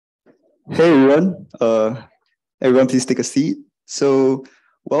Hey everyone, everyone please take a seat. So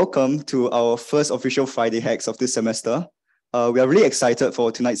welcome to our first official Friday Hacks of this semester. We are really excited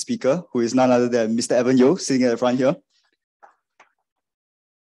for tonight's speaker, who is none other than Mr. Evan Yeo, sitting at the front here.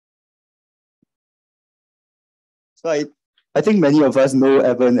 So I think many of us know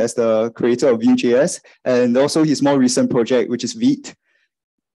Evan as the creator of Vue.js and also his more recent project, which is Vite.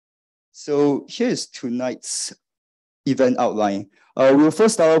 So here's tonight's event outline. We'll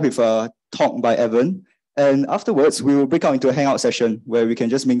first start off with a talk by Evan, and afterwards we will break out into a hangout session where we can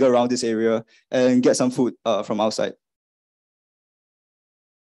just mingle around this area and get some food from outside.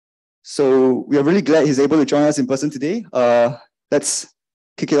 So we are really glad he's able to join us in person today. Let's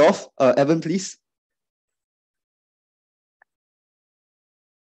kick it off. Evan, please.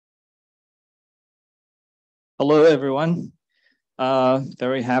 Hello, everyone.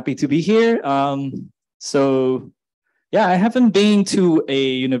 Very happy to be here. Yeah, I haven't been to a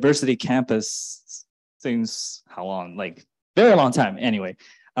university campus since how long? Like very long time. Anyway,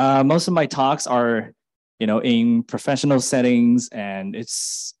 most of my talks are, in professional settings, and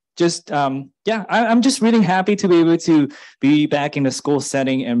it's just yeah, I'm just really happy to be able to be back in the school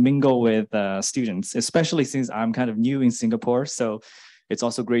setting and mingle with students, especially since I'm kind of new in Singapore. So it's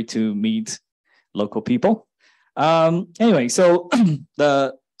also great to meet local people. Anyway, so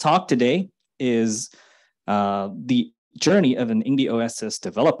the talk today is the journey of an indie OSS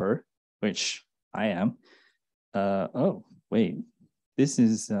developer, which I am. Oh, wait, this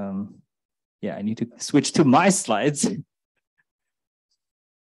is, yeah, I need to switch to my slides.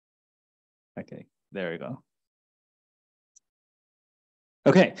 Okay, there we go.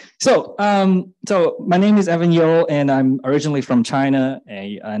 Okay, so my name is Evan Yeo, and I'm originally from China,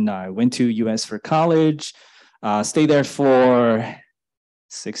 and I went to US for college. Stayed there for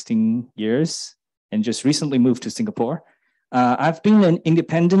 16 years and just recently moved to Singapore. I've been an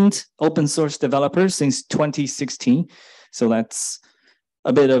independent open source developer since 2016. So that's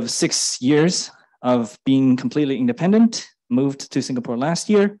a bit of 6 years of being completely independent. Moved to Singapore last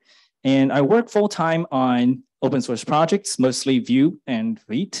year. And I work full-time on open source projects, mostly Vue and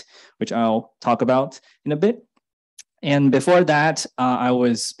Vite, which I'll talk about in a bit. And before that,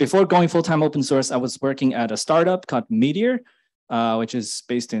 before going full-time open source, I was working at a startup called Meteor, which is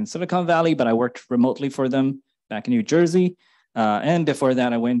based in Silicon Valley, but I worked remotely for them back in New Jersey. And before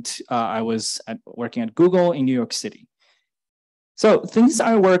that, I was working at Google in New York City. So things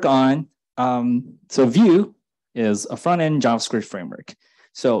I work on, so Vue is a front-end JavaScript framework.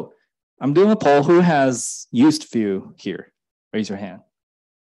 So I'm doing a poll. Who has used Vue here? Raise your hand.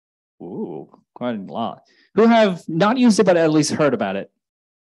 Ooh, quite a lot. Who have not used it, but at least heard about it?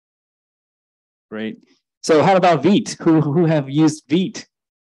 Great. So how about Vite? Who have used Vite?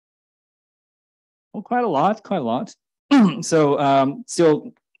 Oh, quite a lot. So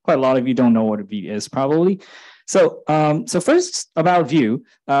still quite a lot of you don't know what a Vite is probably. So first about Vue.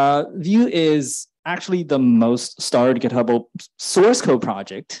 Vue is actually the most starred GitHub source code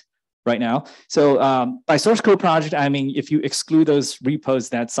project right now. So by source code project, I mean, if you exclude those repos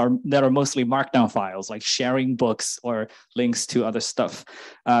that are mostly markdown files, like sharing books or links to other stuff.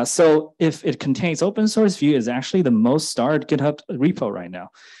 So if it contains open source, Vue is actually the most starred GitHub repo right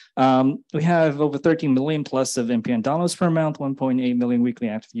now. We have over 13 million plus of NPM downloads per month, 1.8 million weekly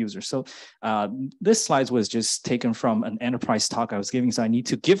active users. So this slide was just taken from an enterprise talk I was giving. So I need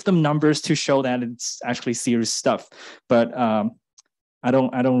to give them numbers to show that it's actually serious stuff. But I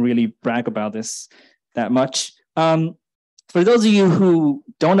don't really brag about this that much. For those of you who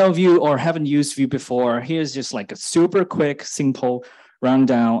don't know Vue or haven't used Vue before, here's just like a super quick, simple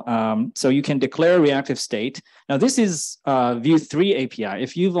rundown. So you can declare reactive state. Now this is Vue 3 API.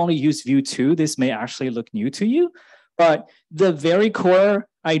 If you've only used Vue 2, this may actually look new to you. But the very core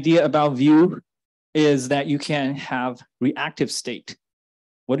idea about Vue is that you can have reactive state.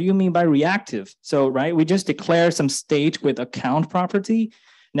 What do you mean by reactive? So, right, we just declare some state with a count property.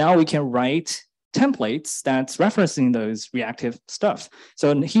 Now we can write templates that's referencing those reactive stuff.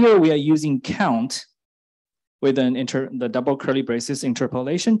 So here we are using count with the double curly braces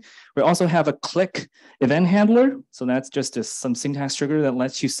interpolation. We also have a click event handler. So that's just some syntax trigger that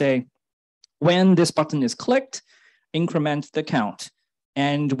lets you say, when this button is clicked, increment the count.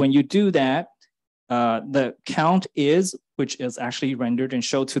 And when you do that, the count which is actually rendered and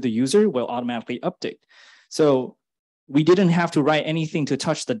showed to the user, will automatically update. So we didn't have to write anything to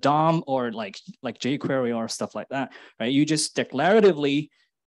touch the DOM or like jQuery or stuff like that, right? You just declaratively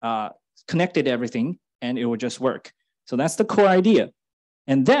connected everything and it would just work. So that's the core idea.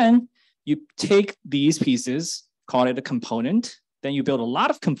 And then you take these pieces, call it a component, then you build a lot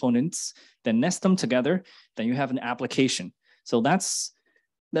of components, then nest them together, then you have an application. So that's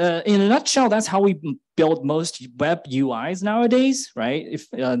in a nutshell, that's how we build most web UIs nowadays, right? If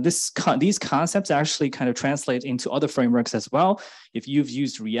these concepts actually kind of translate into other frameworks as well. If you've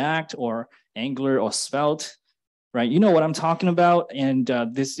used React or Angular or Svelte, right, you know what I'm talking about. And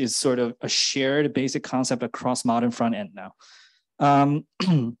this is sort of a shared basic concept across modern front end now.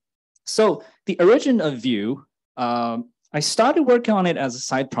 So the origin of Vue, I started working on it as a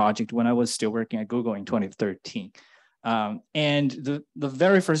side project when I was still working at Google in 2013. And the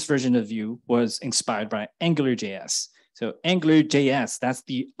very first version of Vue was inspired by AngularJS. So AngularJS, that's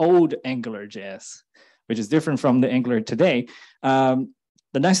the old AngularJS, which is different from the Angular today.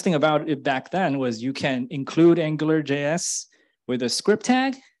 The nice thing about it back then was you can include AngularJS with a script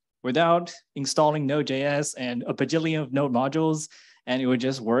tag without installing Node.js and a bajillion of Node modules, and it would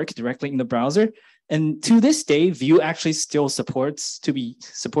just work directly in the browser. And to this day, Vue actually still supports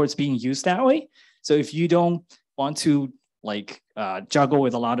being used that way. So if you don't want to juggle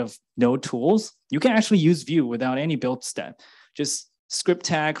with a lot of Node tools, you can actually use Vue without any build step. Just script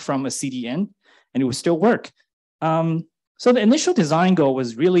tag from a CDN, and it will still work. So the initial design goal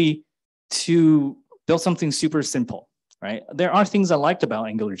was really to build something super simple, right? There are things I liked about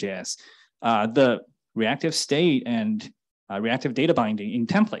AngularJS, the reactive state and reactive data binding in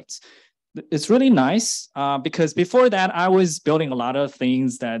templates. It's really nice because before that, I was building a lot of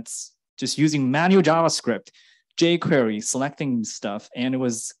things that's just using manual JavaScript, jQuery, selecting stuff. And it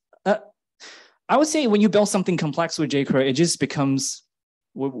was, I would say when you build something complex with jQuery, it just becomes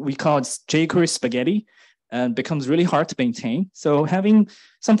what we call jQuery spaghetti and becomes really hard to maintain. So having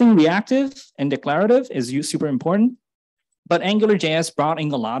something reactive and declarative is super important. But AngularJS brought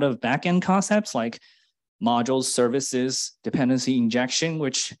in a lot of backend concepts like modules, services, dependency injection,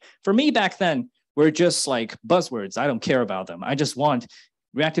 which for me back then were just like buzzwords. I don't care about them. I just want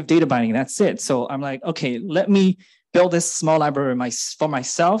reactive data binding, that's it. So I'm like, okay, let me build this small library for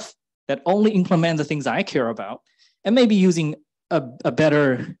myself that only implement the things I care about, and maybe using a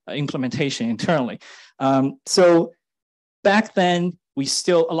better implementation internally. So back then,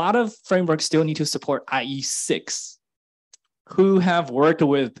 a lot of frameworks still need to support IE6. Who have worked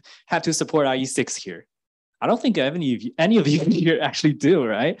with, had to support IE6 here? I don't think any of you here actually do,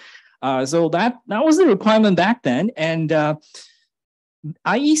 right? So that was the requirement back then. And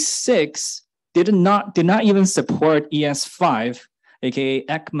IE6 did not even support ES5, aka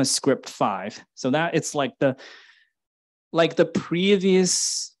ECMAScript 5. So that it's like the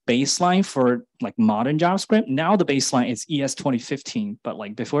previous baseline for like modern JavaScript. Now the baseline is ES 2015, but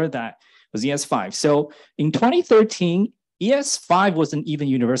like before that was ES5. So in 2013, ES5 wasn't even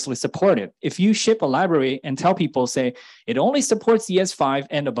universally supported. If you ship a library and tell people, say, it only supports ES5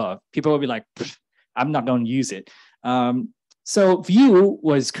 and above, people will be like, I'm not going to use it. So Vue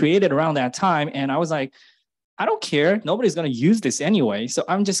was created around that time. And I was like, I don't care. Nobody's going to use this anyway. So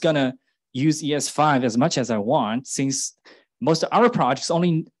I'm just going to use ES5 as much as I want, since most of our projects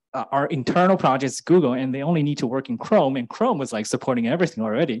only are internal projects at Google, and they only need to work in Chrome. And Chrome was like supporting everything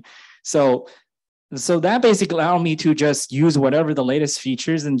already. So that basically allowed me to just use whatever the latest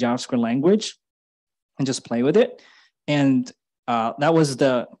features in JavaScript language and just play with it. And that was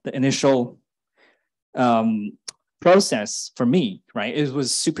the initial process for me, right? It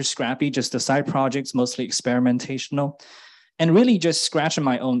was super scrappy, just the side projects, mostly experimentational, and really just scratching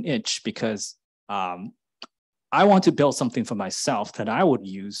my own itch because I want to build something for myself that I would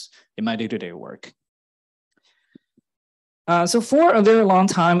use in my day-to-day work. So for a very long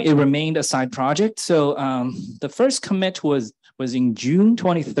time, it remained a side project. So the first commit was in June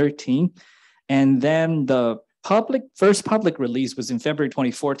 2013, and then the first public release was in February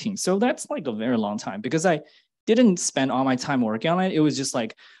 2014. So that's like a very long time because I didn't spend all my time working on it. It was just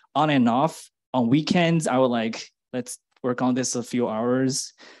like on and off. On weekends, I would like, let's work on this a few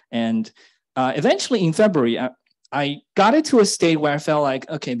hours. And eventually in February, I got it to a state where I felt like,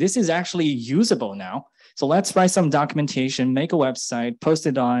 okay, this is actually usable now. So let's write some documentation, make a website, post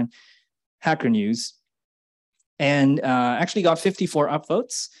it on Hacker News, and actually got 54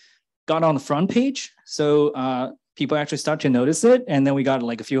 upvotes, got on the front page. So people actually start to notice it. And then we got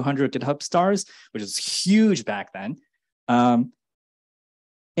like a few hundred GitHub stars, which is huge back then. And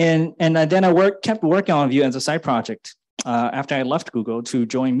then I kept working on Vue as a side project after I left Google to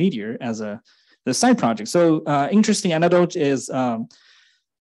join Meteor as the side project. So interesting anecdote is when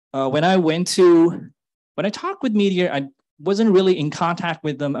I talked with Meteor, I wasn't really in contact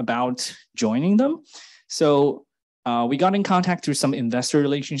with them about joining them. So we got in contact through some investor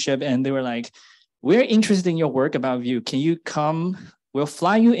relationship, and they were like, we're interested in your work about Vue. Can you come? We'll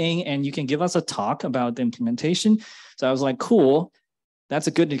fly you in and you can give us a talk about the implementation. So I was like, cool. That's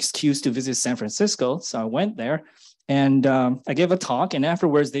a good excuse to visit San Francisco. So I went there. And I gave a talk, and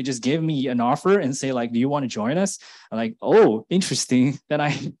afterwards they just gave me an offer and say like, do you want to join us? I'm like, oh, interesting. Then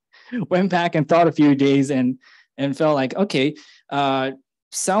I went back and thought a few days and felt like, okay,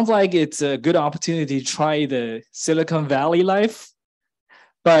 sounds like it's a good opportunity to try the Silicon Valley life.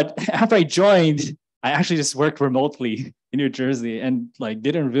 But after I joined, I actually just worked remotely in New Jersey and like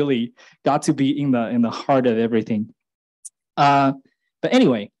didn't really got to be in the heart of everything. But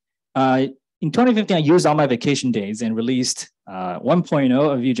anyway, in 2015, I used all my vacation days and released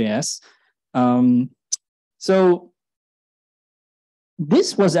 1.0 of Vue.js. So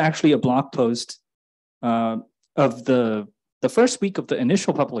this was actually a blog post of the first week of the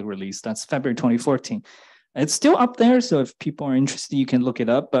initial public release. That's February 2014. It's still up there, so if people are interested, you can look it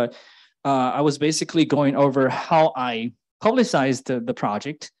up. But I was basically going over how I publicized the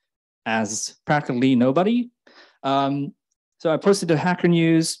project as practically nobody. So I posted to Hacker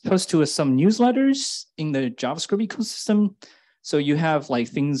News, posted to some newsletters in the JavaScript ecosystem. So you have like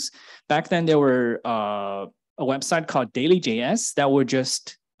things, back then there were a website called Daily.js that would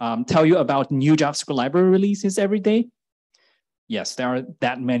just tell you about new JavaScript library releases every day. Yes, there are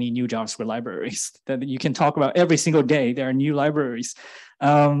that many new JavaScript libraries that you can talk about every single day. There are new libraries.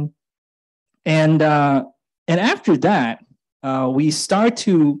 And after that, we start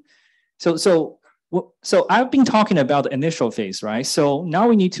to, so I've been talking about the initial phase, right? So now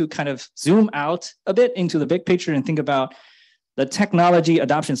we need to kind of zoom out a bit into the big picture and think about the technology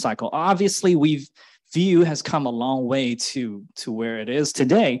adoption cycle. Obviously, Vue has come a long way to where it is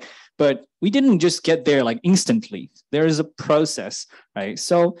today, but we didn't just get there like instantly. There is a process, right?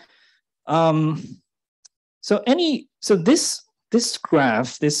 So, this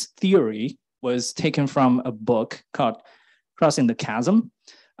graph, this theory was taken from a book called Crossing the Chasm.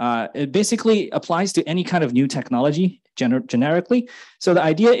 It basically applies to any kind of new technology generically. So the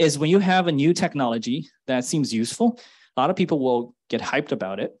idea is when you have a new technology that seems useful, a lot of people will get hyped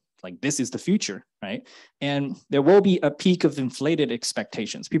about it. Like this is the future, right? And there will be a peak of inflated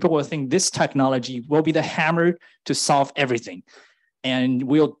expectations. People will think this technology will be the hammer to solve everything. And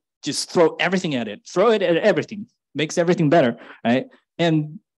we'll just throw everything at it, throw it at everything, makes everything better, right?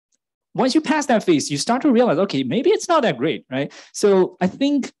 And once you pass that phase, you start to realize, okay, maybe it's not that great, right? So I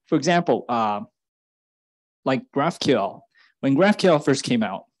think, for example, like GraphQL, when GraphQL first came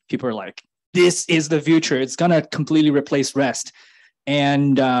out, people are like, this is the future. It's gonna completely replace REST.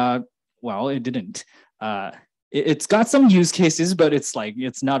 And well, it didn't. It's got some use cases, but it's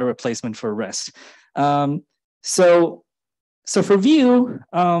not a replacement for REST. So for Vue,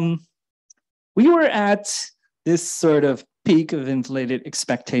 we were at this sort of peak of inflated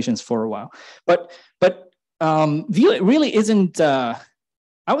expectations for a while. But Vue really isn't. I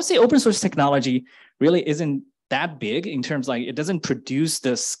would say open source technology really isn't that big in terms like it doesn't produce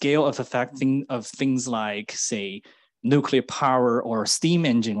the scale of effect of things like say nuclear power or steam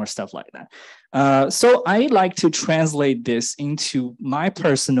engine or stuff like that. So I like to translate this into my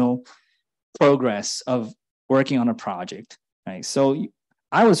personal progress of working on a project. Right? So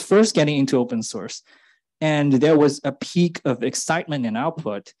I was first getting into open source, and there was a peak of excitement and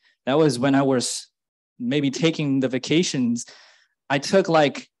output. That was when I was maybe taking the vacations. I took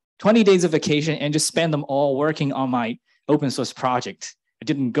like 20 days of vacation and just spent them all working on my open source project. I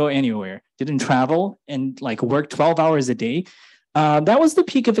didn't go anywhere, didn't travel, and like work 12 hours a day. That was the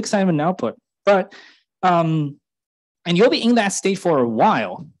peak of excitement and output. But and you'll be in that state for a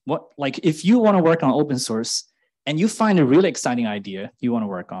while. Like if you want to work on open source and you find a really exciting idea you want to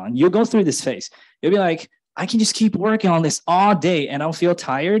work on, you'll go through this phase. You'll be like, I can just keep working on this all day and I'll feel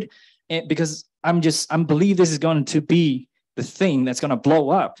tired because I believe this is going to be the thing that's going to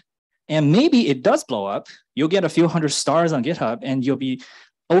blow up. And maybe it does blow up. You'll get a few hundred stars on GitHub and you'll be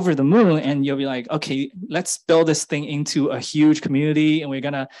over the moon and you'll be like, okay, let's build this thing into a huge community and we're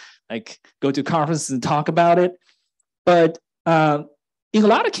going to like go to conferences and talk about it. But in a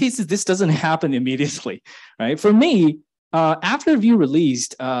lot of cases, this doesn't happen immediately, right? For me, after Vue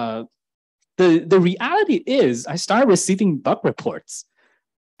released, the reality is I started receiving bug reports.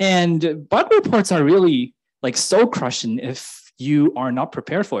 And bug reports are really like soul crushing if you are not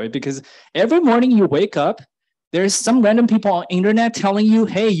prepared for it, because every morning you wake up, there's some random people on the internet telling you,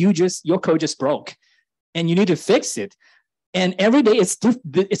 hey, your code just broke and you need to fix it. And every day it's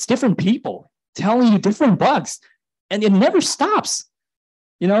different people telling you different bugs and it never stops,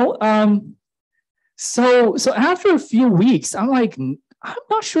 you know? So after a few weeks, I'm like, I'm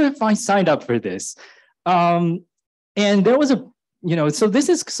not sure if I signed up for this. And there was so this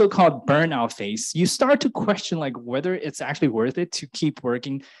is so-called burnout phase. You start to question like whether it's actually worth it to keep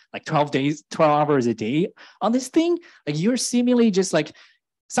working like 12 hours a day on this thing. Like you're seemingly just like,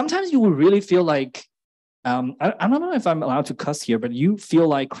 sometimes you will really feel like I don't know if I'm allowed to cuss here, but you feel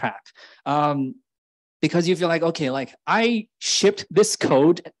like crap. Because you feel like, okay, like I shipped this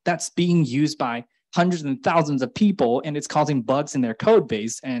code that's being used by hundreds and thousands of people and it's causing bugs in their code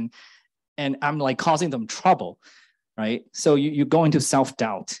base and I'm like causing them trouble, right? So you go into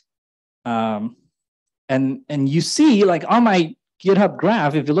self-doubt. And you see like on my GitHub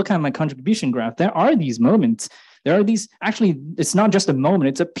graph, if you look at my contribution graph, there are these moments. There are these, actually, it's not just a moment,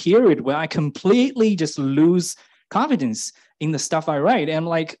 it's a period where I completely just lose confidence in the stuff I write. And I'm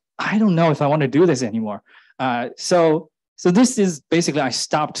like, I don't know if I want to do this anymore. So this is basically, I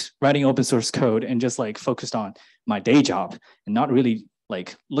stopped writing open source code and just like focused on my day job and not really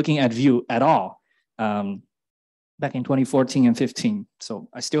like looking at Vue at all. Back in 2014 and 15. So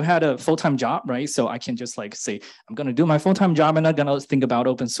I still had a full-time job, right? So I can just like say, I'm going to do my full-time job and not going to think about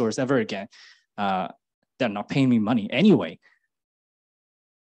open source ever again. They're not paying me money anyway.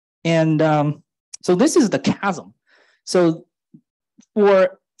 And so this is the chasm. So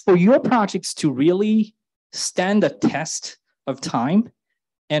for your projects to really stand the test of time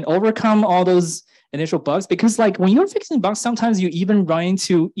and overcome all those initial bugs, because like when you're fixing bugs, sometimes you even run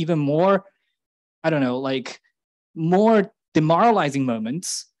into even more, I don't know, like more demoralizing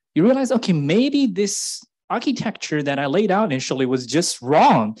moments. You realize, okay, maybe this architecture that I laid out initially was just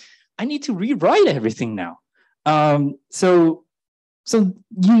wrong. I need to rewrite everything now. So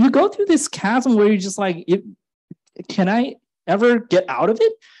you go through this chasm where you're just like, can I ever get out of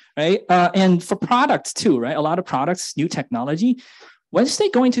it, right? And for products too, right? A lot of products, new technology, once they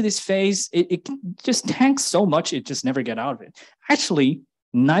go into this phase, it can just tanks so much, it just never get out of it. Actually,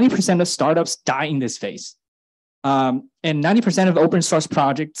 90% of startups die in this phase. And 90% of open source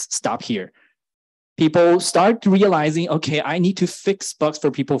projects stop here. People start realizing, okay, I need to fix bugs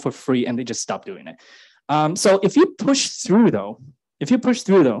for people for free, and they just stop doing it. So if you push through though,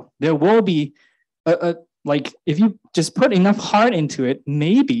 there will be like, if you just put enough heart into it,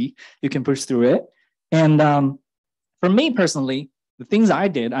 maybe you can push through it. And for me personally, the things I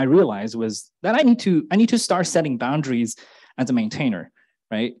did, I realized was that I need to start setting boundaries as a maintainer,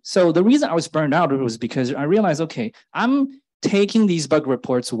 right? So the reason I was burned out was because I realized, okay, I'm taking these bug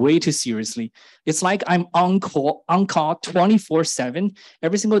reports way too seriously. It's like I'm on call 24/7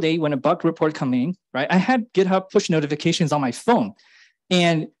 every single day when a bug report comes in, right? I had GitHub push notifications on my phone,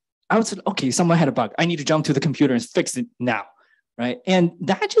 and I was like, okay, someone had a bug. I need to jump to the computer and fix it now, right? And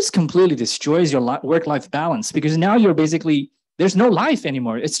that just completely destroys your work-life balance, because now you're basically, there's no life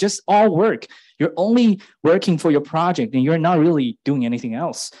anymore. It's just all work. You're only working for your project and you're not really doing anything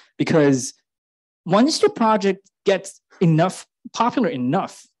else, because once your project gets popular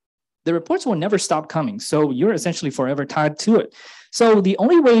enough, the reports will never stop coming. So you're essentially forever tied to it. So the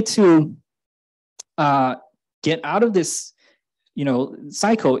only way to get out of this,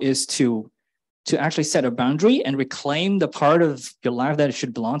 cycle is to actually set a boundary and reclaim the part of your life that it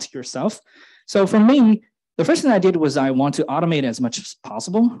should belong to yourself. So for me, the first thing I did was I want to automate as much as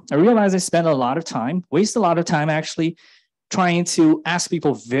possible. I realized I spent waste a lot of time actually trying to ask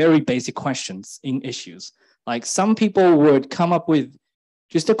people very basic questions in issues. Like some people would come up with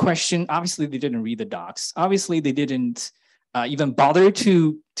just a question. Obviously, they didn't read the docs. Obviously, they didn't even bother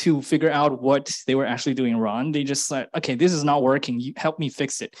to figure out what they were actually doing wrong. They just said, okay, this is not working. You help me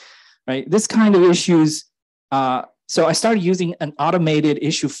fix it, right? This kind of issues. So I started using an automated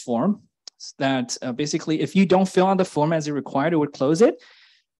issue form that basically, if you don't fill out the form as it required, it would close it.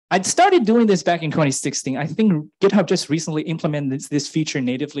 I started doing this back in 2016. I think GitHub just recently implemented this feature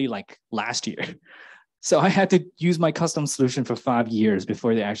natively like last year. So I had to use my custom solution for 5 years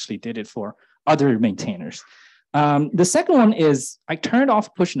before they actually did it for other maintainers. The second one is I turned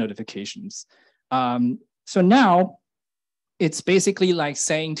off push notifications. So now it's basically like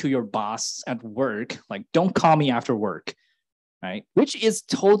saying to your boss at work, like, don't call me after work, right? Which is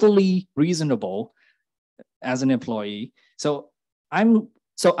totally reasonable as an employee. So I'm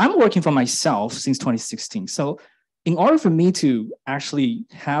working for myself since 2016. So in order for me to actually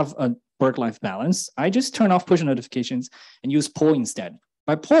have a work-life balance, I just turn off push notifications and use pull instead.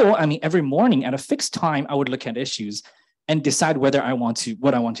 By pull, I mean every morning at a fixed time, I would look at issues and decide what I want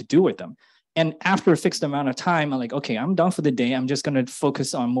to do with them. And after a fixed amount of time, I'm like, okay, I'm done for the day. I'm just going to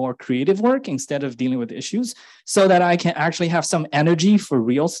focus on more creative work instead of dealing with issues, so that I can actually have some energy for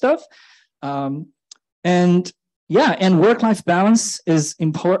real stuff. And work-life balance is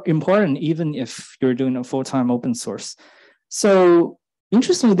important, even if you're doing a full-time open source. So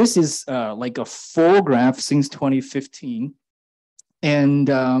interestingly, this is like a full graph since 2015. And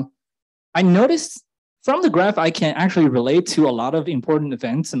I noticed from the graph, I can actually relate to a lot of important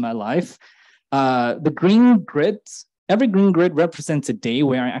events in my life. The green grids every green grid represents a day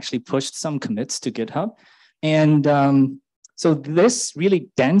where I actually pushed some commits to GitHub. And so this really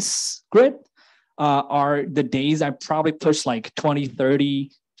dense grid are the days I probably push like 20,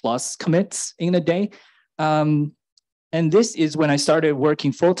 30 plus commits in a day. And this is when I started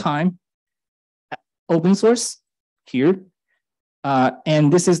working full-time open source here.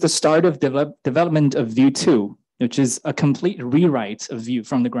 And this is the start of development of Vue 2, which is a complete rewrite of Vue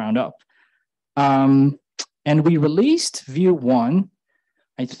from the ground up. And we released Vue 1,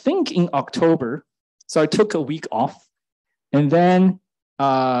 I think in October. So I took a week off. And then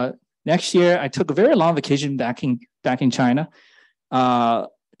next year, I took a very long vacation back in China.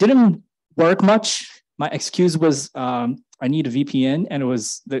 Didn't work much. My excuse was I need a VPN, and it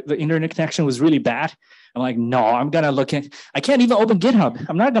was the internet connection was really bad. I'm like, no, I'm gonna look at. I can't even open GitHub.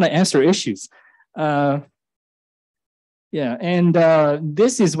 I'm not gonna answer issues. Yeah, and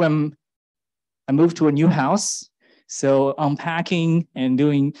this is when I moved to a new house. So unpacking and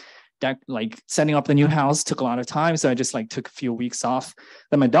doing that, like setting up the new house, took a lot of time. So I just like took a few weeks off.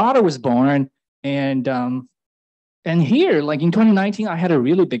 Then my daughter was born, and here, like in 2019, I had a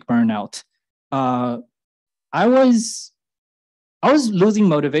really big burnout. I was losing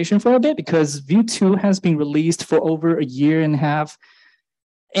motivation for a bit because Vue 2 has been released for over a year and a half.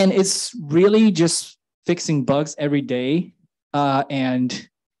 And it's really just fixing bugs every day and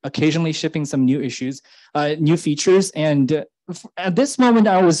occasionally shipping some new issues, new features. And at this moment,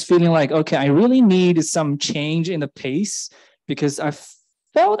 I was feeling like, okay, I really need some change in the pace because I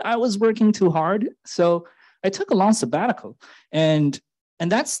felt I was working too hard. So I took a long sabbatical. And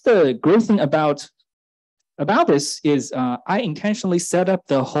that's the great thing about this is I intentionally set up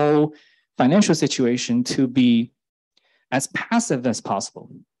the whole financial situation to be as passive as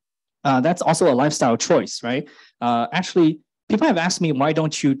possible. That's also a lifestyle choice, right? Actually, people have asked me, why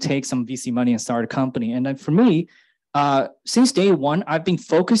don't you take some VC money and start a company? And then for me, since day one, I've been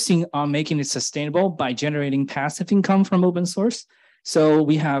focusing on making it sustainable by generating passive income from open source. So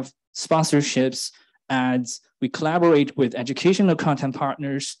we have sponsorships, ads, we collaborate with educational content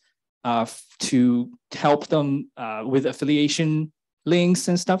partners to help them with affiliation links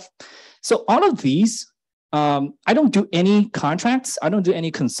and stuff. So all of these, I don't do any contracts. I don't do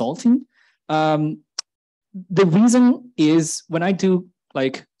any consulting. The reason is when I do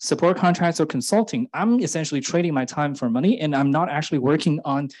like support contracts or consulting, I'm essentially trading my time for money, and I'm not actually working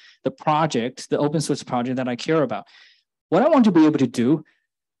on the project, the open source project that I care about. What I want to be able to do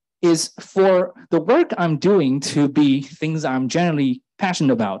is for the work I'm doing to be things I'm generally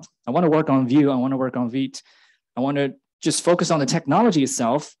passionate about. I want to work on Vue. I want to work on Vite. I want to just focus on the technology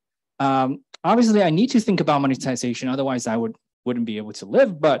itself. Obviously, I need to think about monetization. Otherwise, I wouldn't be able to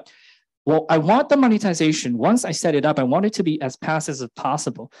live. But well, I want the monetization. Once I set it up, I want it to be as passive as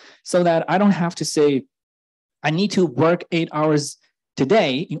possible so that I don't have to say, I need to work 8 hours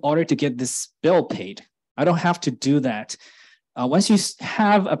today in order to get this bill paid. I don't have to do that. Once you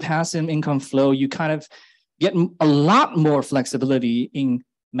have a passive income flow, you kind of get a lot more flexibility in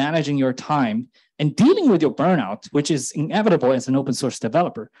managing your time and dealing with your burnout, which is inevitable as an open source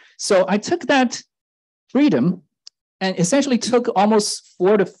developer. So I took that freedom and essentially took almost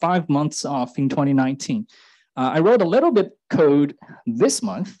 4 to 5 months off in 2019. I wrote a little bit code this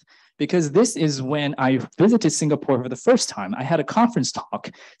month because this is when I visited Singapore for the first time. I had a conference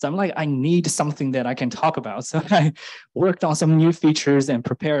talk. So I'm like, I need something that I can talk about. So I worked on some new features and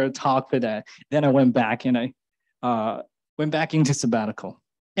prepared a talk for that. Then I went back and I went back into sabbatical.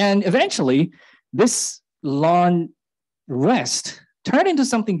 And eventually, this long rest turned into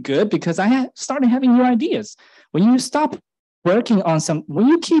something good because I started having new ideas. When you stop working on when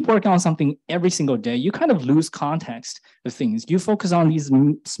you keep working on something every single day, you kind of lose context of things. You focus on these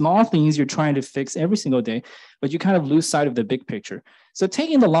small things you're trying to fix every single day, but you kind of lose sight of the big picture. So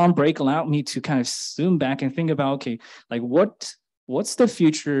taking the long break allowed me to kind of zoom back and think about, okay, like what's the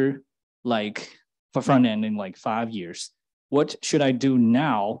future like for front end in like 5 years? What should I do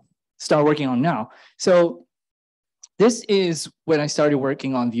now? Start working on now. So this is when I started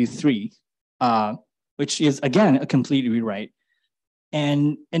working on Vue 3, which is, again, a complete rewrite.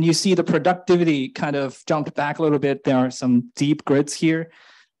 And you see the productivity kind of jumped back a little bit. There are some deep grids here.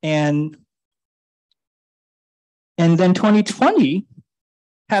 And then 2020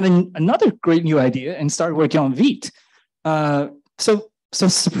 had another great new idea and started working on Vite. So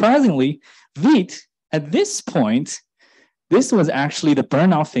surprisingly, Vite, at this point, this was actually the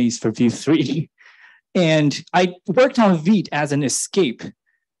burnout phase for Vue 3. And I worked on Vite as an escape.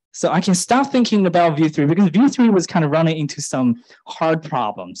 So I can stop thinking about Vue 3 because Vue 3 was kind of running into some hard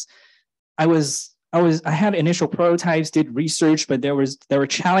problems. I had initial prototypes, did research, but there were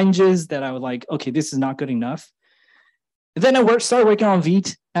challenges that I was like, okay, this is not good enough. And then I started working on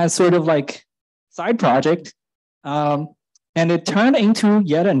Vite as sort of like side project. And it turned into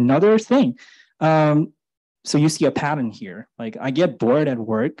yet another thing. So you see a pattern here. Like I get bored at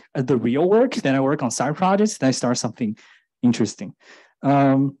work, at the real work, then I work on side projects, then I start something interesting.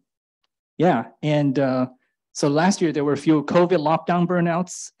 Yeah, and so last year there were a few COVID lockdown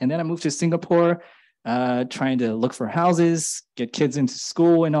burnouts, and then I moved to Singapore, trying to look for houses, get kids into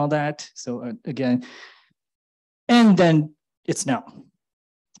school and all that. So again, and then it's now.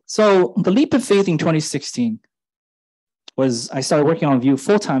 So the leap of faith in 2016 was I started working on Vue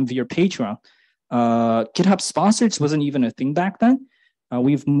full-time via Patreon. GitHub sponsors wasn't even a thing back then.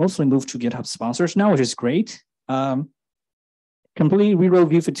 We've mostly moved to GitHub sponsors now, which is great. Completely rewrote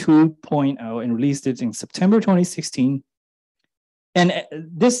Vue for 2.0 and released it in September 2016. And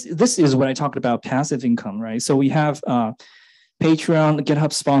this is what I talked about, passive income, right? So we have Patreon,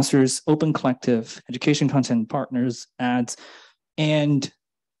 GitHub sponsors, Open Collective, education content partners, ads, and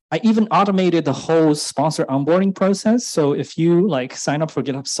I even automated the whole sponsor onboarding process. So if you like sign up for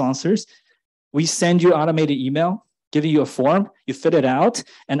GitHub sponsors, we send you automated email, giving you a form, you fill it out,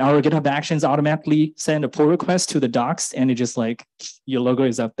 and our GitHub Actions automatically send a pull request to the docs, and it just like your logo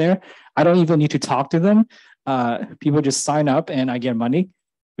is up there. I don't even need to talk to them. People just sign up and I get money,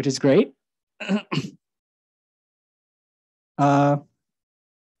 which is great. And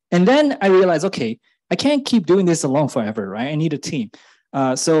then I realized, okay, I can't keep doing this alone forever, right? I need a team.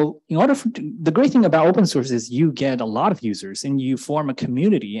 So in order the great thing about open source is you get a lot of users and you form a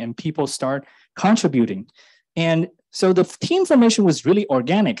community and people start contributing. And so the team formation was really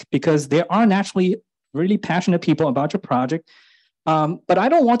organic because there are naturally really passionate people about your project. But I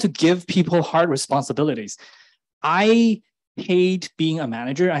don't want to give people hard responsibilities. I hate being a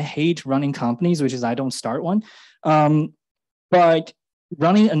manager. I hate running companies, which is I don't start one. But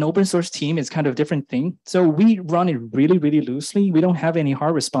running an open source team is kind of a different thing. So we run it really, really loosely. We don't have any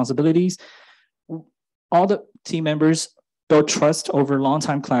hard responsibilities. All the team members build trust over long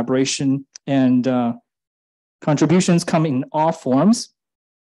time collaboration, and contributions come in all forms,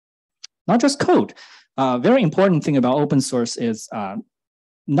 not just code. Very important thing about open source is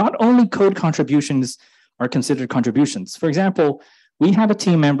not only code contributions are considered contributions. For example, we have a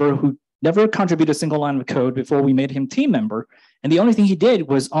team member who never contributed a single line of code before we made him team member. And the only thing he did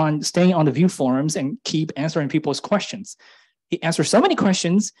was staying on the Vue forums and keep answering people's questions. He answered so many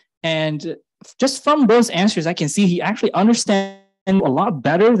questions, and just from those answers, I can see he actually understands a lot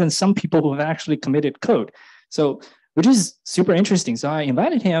better than some people who have actually committed code. So, which is super interesting. So I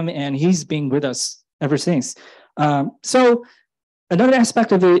invited him, and he's been with us ever since. So another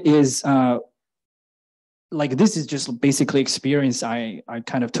aspect of it is, like this is just basically experience I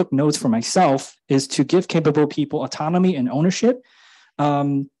kind of took notes for myself, is to give capable people autonomy and ownership.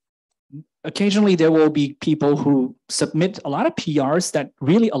 Occasionally there will be people who submit a lot of PRs that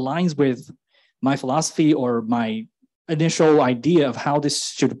really aligns with my philosophy or my initial idea of how this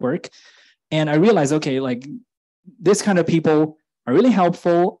should work. And I realized, okay, like this kind of people are really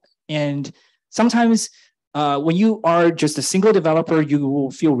helpful. And sometimes when you are just a single developer, you will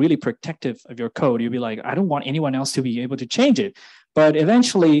feel really protective of your code. You'll be like, I don't want anyone else to be able to change it. But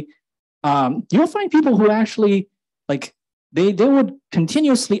eventually, you'll find people who actually, like, they would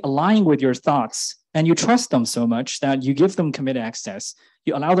continuously align with your thoughts, and you trust them so much that you give them commit access.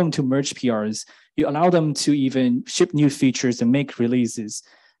 You allow them to merge PRs. You allow them to even ship new features and make releases.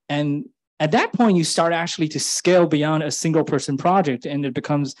 And at that point, you start actually to scale beyond a single person project, and it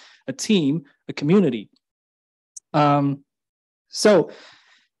becomes a team, a community. So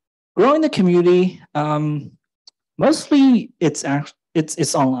growing the community, mostly it's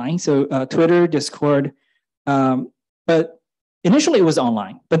online. So Twitter, Discord, but initially it was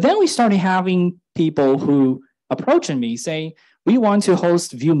online. But then we started having people who approaching me saying, we want to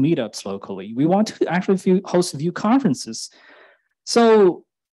host Vue meetups locally. We want to actually host Vue conferences. So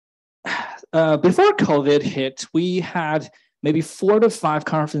before COVID hit, we had maybe 4 to 5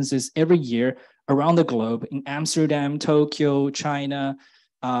 conferences every year around the globe, in Amsterdam, Tokyo, China,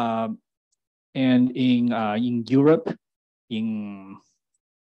 and in Europe. We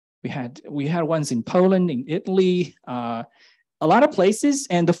had ones in Poland, in Italy, a lot of places.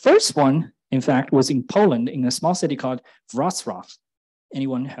 And the first one, in fact, was in Poland, in a small city called Wrocław.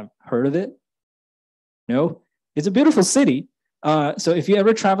 Anyone have heard of it? No? It's a beautiful city. So if you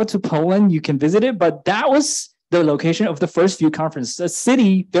ever travel to Poland, you can visit it. But that was the location of the first Vue conference, a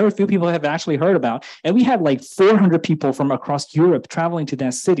city very few people have actually heard about. And we had like 400 people from across Europe traveling to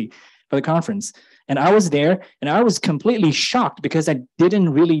that city for the conference. And I was there, and I was completely shocked because I didn't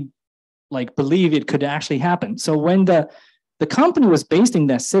really like believe it could actually happen. So when the the company was based in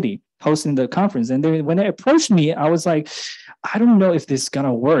that city, hosting the conference. And when they approached me, I was like, I don't know if this is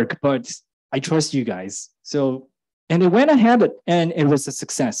gonna work, but I trust you guys. So, and it went ahead and it was a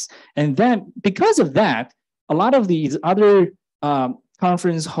success. And then because of that, a lot of these other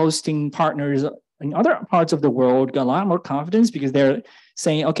conference hosting partners in other parts of the world got a lot more confidence because they're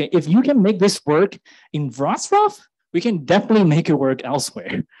saying, okay, if you can make this work in Wrocław, we can definitely make it work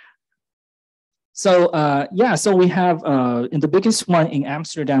elsewhere. So yeah, so we have in the biggest one in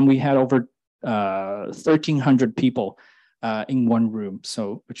Amsterdam, we had over 1,300 people in one room,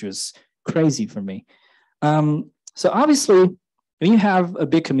 so which was crazy for me. So obviously, when you have a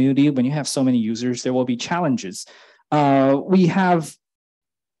big community, when you have so many users, there will be challenges. We have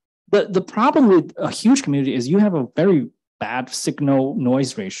the problem with a huge community is you have a very bad signal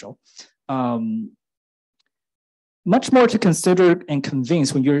noise ratio. Much more to consider and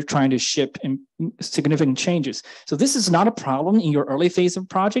convince when you're trying to ship significant changes. So this is not a problem in your early phase of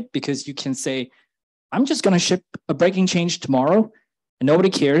project because you can say, I'm just going to ship a breaking change tomorrow and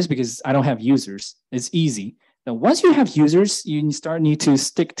nobody cares because I don't have users. It's easy. Now, once you have users, you need to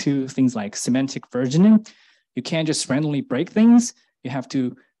stick to things like semantic versioning. You can't just randomly break things. You have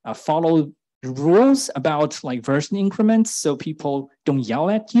to follow rules about like version increments so people don't yell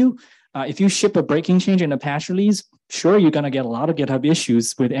at you. If you ship a breaking change in a patch release, sure, you're going to get a lot of GitHub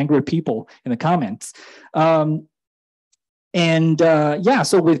issues with angry people in the comments. Yeah,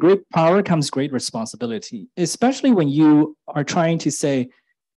 so with great power comes great responsibility, especially when you are trying to say,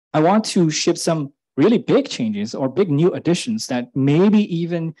 I want to ship some really big changes or big new additions that maybe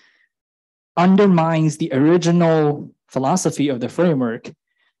even undermines the original philosophy of the framework.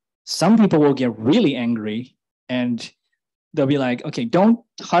 Some people will get really angry and they'll be like, okay, don't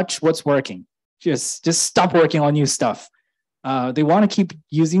touch what's working. Just stop working on new stuff. They want to keep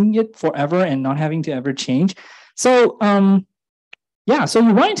using it forever and not having to ever change. So yeah, so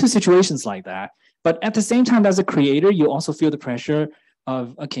you run into situations like that. But at the same time, as a creator, you also feel the pressure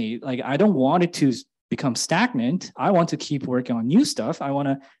of, okay, like I don't want it to become stagnant. I want to keep working on new stuff. I want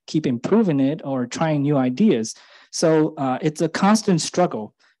to keep improving it or trying new ideas. So it's a constant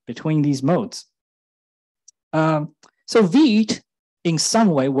struggle between these modes. So Vite, in some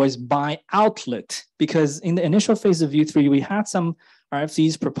way, was my outlet because in the initial phase of Vue 3, we had some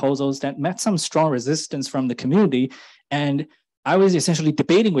RFCs proposals that met some strong resistance from the community. And I was essentially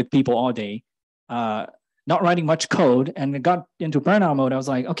debating with people all day, not writing much code, and it got into burnout mode. I was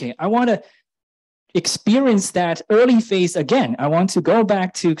like, okay, I want to experience that early phase again. I want to go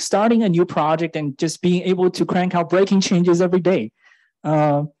back to starting a new project and just being able to crank out breaking changes every day.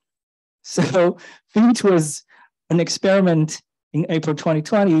 So Vite was an experiment in April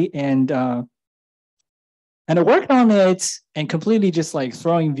 2020, and I worked on it and completely just like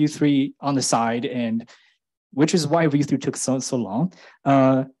throwing Vue 3 on the side, and which is why Vue 3 took so long.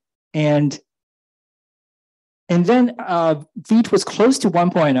 And then Vite was close to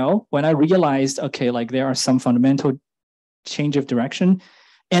 1.0 when I realized, okay, like there are some fundamental change of direction.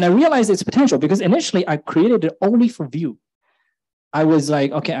 And I realized its potential because initially I created it only for Vue. I was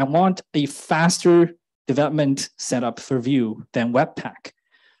like, okay, I want a faster development setup for Vue than Webpack.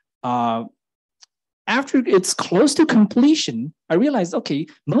 After it's close to completion, I realized, okay,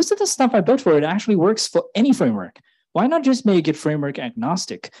 most of the stuff I built for it actually works for any framework. Why not just make it framework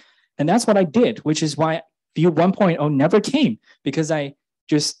agnostic? And that's what I did, which is why Vue 1.0 never came, because I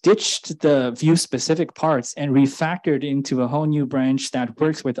just ditched the Vue specific parts and refactored into a whole new branch that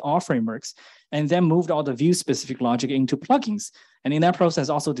works with all frameworks, and then moved all the Vue specific logic into plugins. And in that process,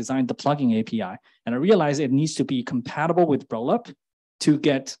 also designed the plugin API. And I realized it needs to be compatible with Rollup to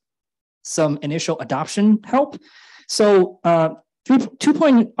get some initial adoption help. So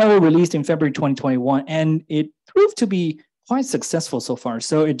 2.0 released in February 2021, and it proved to be quite successful so far.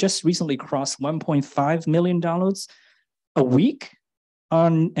 So it just recently crossed $1.5 million a week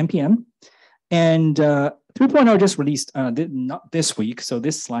on NPM. And 3.0 just released not this week, so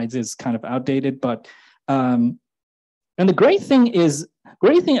this slide is kind of outdated. But and the great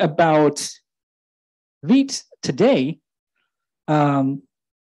thing about Vite today.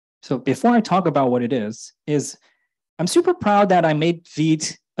 So before I talk about what it is I'm super proud that I made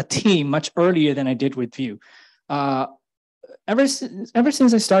Vite a team much earlier than I did with Vue. Ever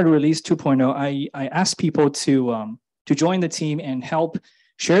since I started release 2.0, I asked people to join the team and help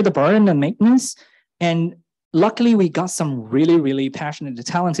share the burden and maintenance. And luckily, we got some really, really passionate and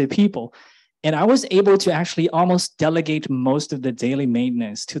talented people. And I was able to actually almost delegate most of the daily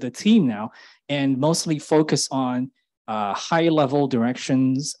maintenance to the team now, and mostly focus on high-level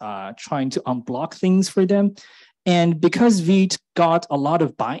directions, trying to unblock things for them. And because Vite got a lot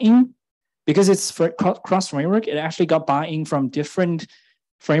of buy-in because it's for cross framework, it actually got buy-in from different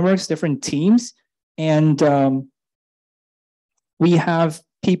frameworks, different teams. And we have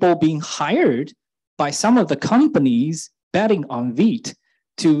people being hired by some of the companies betting on Vite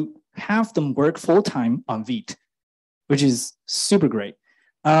to have them work full-time on Vite, which is super great.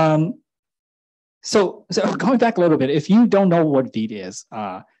 So going back a little bit, if you don't know what Vite is,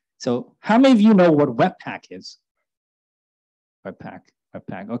 so how many of you know what Webpack is? Webpack,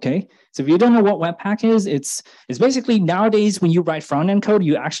 okay. So if you don't know what Webpack is, it's basically nowadays when you write front-end code,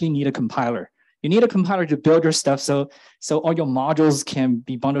 you actually need a compiler. You need a compiler to build your stuff so all your modules can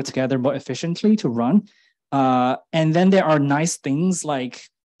be bundled together more efficiently to run. And then there are nice things like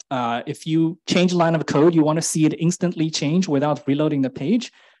if you change a line of code, you want to see it instantly change without reloading the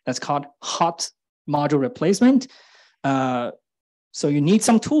page. That's called hot module replacement. So you need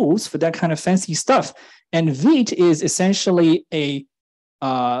some tools for that kind of fancy stuff. And Vite is essentially a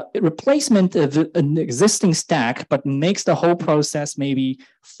replacement of an existing stack, but makes the whole process maybe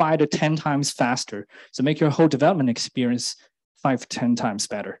 5 to 10 times faster. So make your whole development experience 5 to 10 times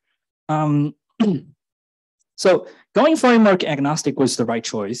better. So going framework agnostic was the right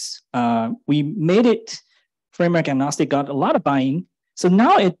choice. We made it framework agnostic, got a lot of buy-in. So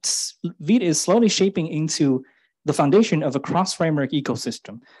now Vite is slowly shaping into the foundation of a cross-framework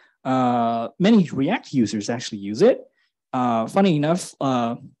ecosystem. Many React users actually use it. Funny enough,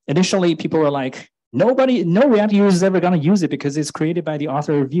 initially people were like, no React user is ever going to use it because it's created by the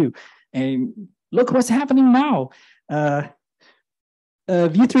author of Vue. And look what's happening now.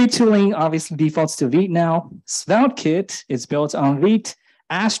 Vue 3 tooling obviously defaults to Vite now. SvelteKit is built on Vite.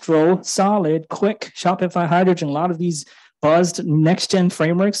 Astro, Solid, Quick, Shopify, Hydrogen, a lot of these buzzed next-gen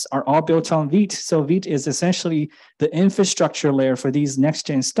frameworks are all built on Vite. So Vite is essentially the infrastructure layer for these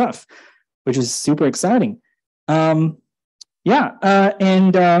next-gen stuff, which is super exciting. So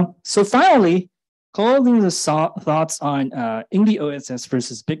finally, closing the thoughts on indie OSS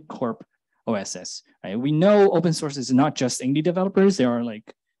versus big corp OSS. Right? We know open source is not just indie developers. There are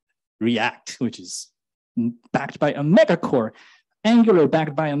like React, which is backed by a megacorp, Angular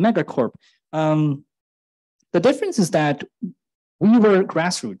backed by a megacorp. The difference is that we were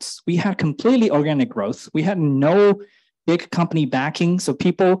grassroots. We had completely organic growth. We had no big company backing. So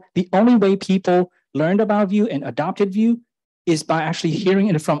the only way people learned about Vue and adopted Vue is by actually hearing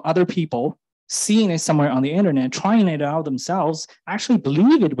it from other people, seeing it somewhere on the internet, trying it out themselves, actually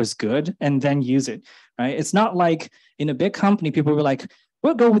believe it was good, and then use it, right? It's not like in a big company, people were like,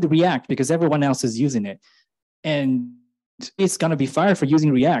 we'll go with React because everyone else is using it. And it's going to be fired for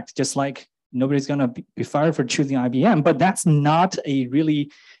using React, just like nobody's going to be fired for choosing IBM, but that's not a really,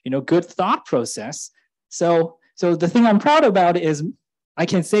 good thought process. So the thing I'm proud about is I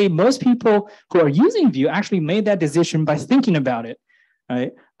can say most people who are using Vue actually made that decision by thinking about it,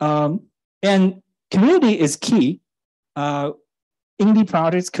 right? And community is key. Indie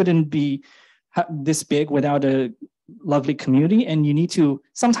projects couldn't be this big without a lovely community, and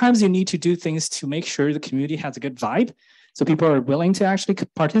sometimes you need to do things to make sure the community has a good vibe. So people are willing to actually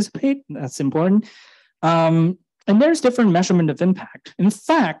participate. That's important. And there's different measurement of impact. In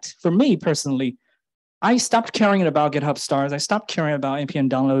fact, for me personally, I stopped caring about GitHub stars. I stopped caring about NPM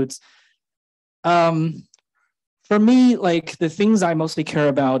downloads. For me, like the things I mostly care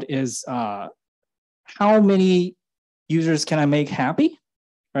about is how many users can I make happy,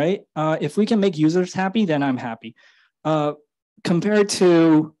 right? If we can make users happy, then I'm happy. Compared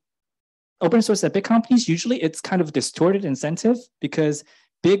to open source at big companies, usually it's kind of distorted incentive because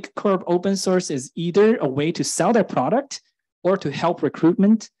big corp open source is either a way to sell their product or to help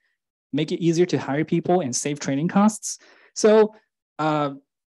recruitment, make it easier to hire people and save training costs. So a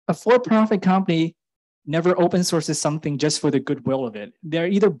for-profit company never open sources something just for the goodwill of it. They're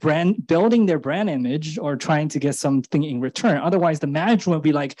either building their brand image or trying to get something in return. Otherwise, the management will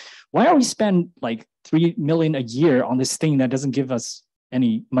be like, why are we spend like $3 million a year on this thing that doesn't give us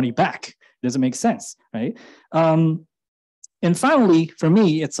any money back? Doesn't make sense, right? And finally, for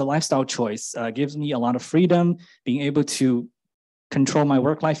me, it's a lifestyle choice. Gives me a lot of freedom, being able to control my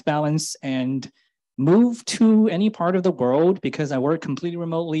work-life balance and move to any part of the world because I work completely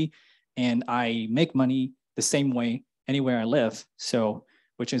remotely and I make money the same way anywhere I live. So,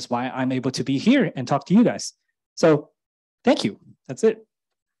 which is why I'm able to be here and talk to you guys. So, thank you. That's it.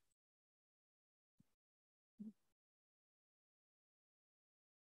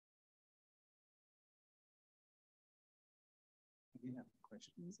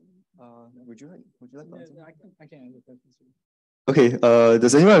 Would you like to answer? I can answer questions. Okay,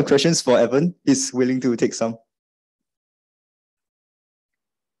 does anyone have questions for Evan? He's willing to take some.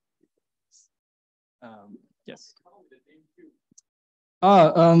 Yes.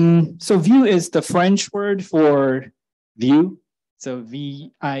 So Vue is the French word for view. So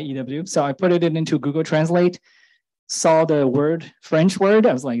V-I-E-W. So I put it into Google Translate, saw the word, French word.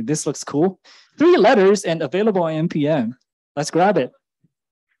 I was like, this looks cool. 3 letters and available on NPM. Let's grab it.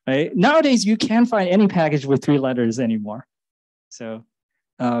 Right? Nowadays, you can't find any package with 3 letters anymore. So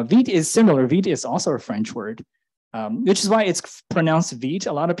Vite is similar. Vite is also a French word, which is why it's pronounced Vite.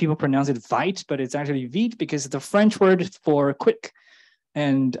 A lot of people pronounce it Vite, but it's actually Vite because it's the French word for quick.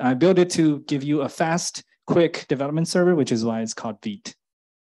 And I built it to give you a fast, quick development server, which is why it's called Vite.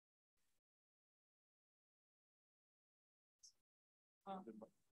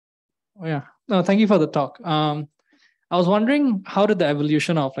 Oh, yeah. No, thank you for the talk. I was wondering, how did the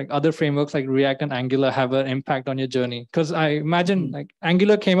evolution of like other frameworks like React and Angular have an impact on your journey? Because I imagine like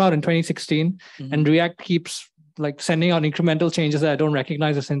Angular came out in 2016 and React keeps like sending out incremental changes that I don't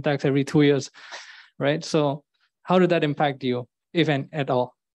recognize the syntax every 2 years, right? So how did that impact you, if at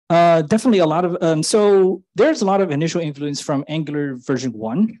all? Definitely a lot of, so there's a lot of initial influence from Angular version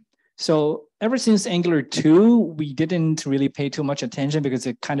 1. So ever since Angular 2, we didn't really pay too much attention because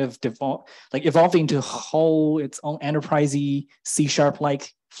it kind of evolved into its own enterprisey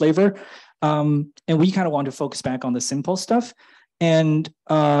C#-like flavor. And we kind of want to focus back on the simple stuff. And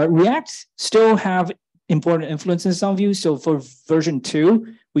React still have important influences on Vue. So for version 2,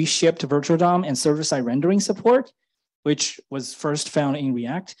 we shipped virtual DOM and server-side rendering support, which was first found in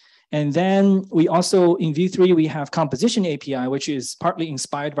React. And then we also, in Vue 3, we have composition API, which is partly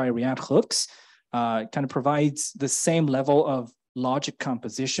inspired by React hooks. It kind of provides the same level of logic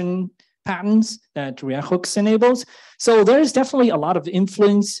composition patterns that React hooks enables. So there's definitely a lot of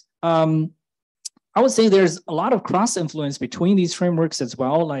influence. I would say there's a lot of cross-influence between these frameworks as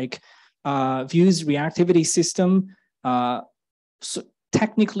well, like Vue's reactivity system so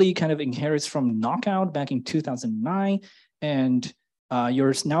technically kind of inherits from Knockout back in 2009. And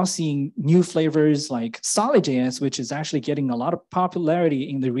you're now seeing new flavors like Solid.js, which is actually getting a lot of popularity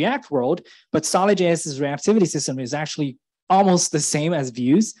in the React world, but Solid.js's reactivity system is actually almost the same as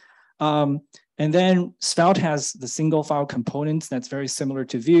Vue's. And then Svelte has the single file components that's very similar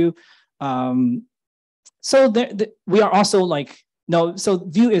to Vue. So we are also so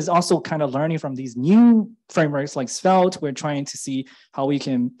Vue is also kind of learning from these new frameworks like Svelte. We're trying to see how we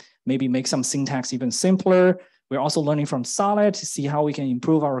can maybe make some syntax even simpler. We're also learning from Solid to see how we can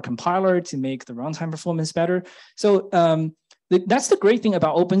improve our compiler to make the runtime performance better. So that's the great thing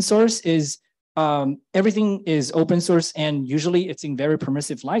about open source is everything is open source and usually it's in very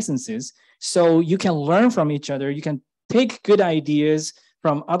permissive licenses. So you can learn from each other. You can take good ideas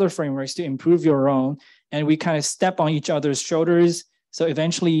from other frameworks to improve your own. And we kind of step on each other's shoulders. So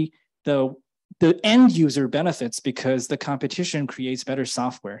eventually the end user benefits because the competition creates better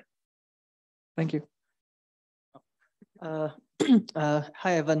software. Thank you. Hi,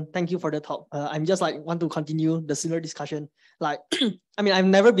 Evan. Thank you for the talk. I'm just want to continue the similar discussion. I mean, I've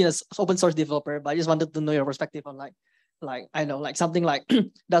never been an open source developer, but I just wanted to know your perspective on I know, something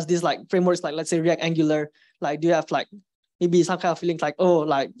does this frameworks let's say React Angular, do you have maybe some kind of feelings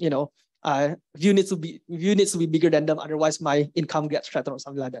Vue needs to be bigger than them, otherwise my income gets threatened or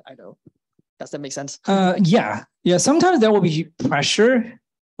something like that. I know. Does that make sense? Yeah. Sometimes there will be pressure.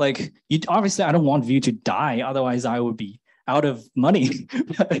 Obviously, I don't want Vue to die, otherwise I would be out of money.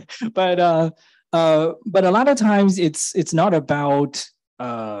 but a lot of times it's not about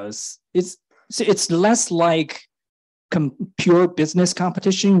it's less like pure business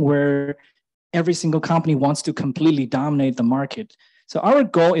competition where every single company wants to completely dominate the market. So our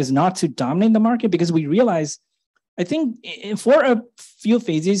goal is not to dominate the market because we realize, I think for a few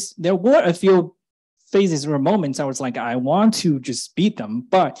phases, there were a few phases or moments I was I want to just beat them.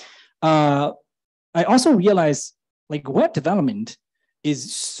 But I also realized web development is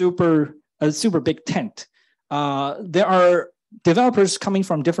a super big tent. There are developers coming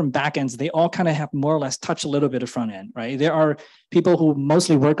from different backends. They all kind of have more or less touch a little bit of front end, right? There are people who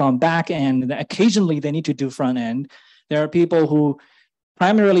mostly work on back end. Occasionally they need to do front end. There are people who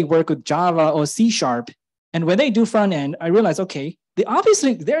primarily work with Java or C#. And when they do front end, I realize, okay,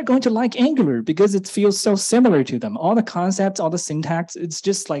 they're going to like Angular because it feels so similar to them. All the concepts, all the syntax, it's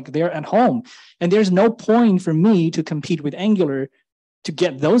just they're at home. And there's no point for me to compete with Angular to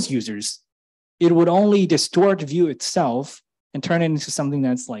get those users. It would only distort Vue itself and turn it into something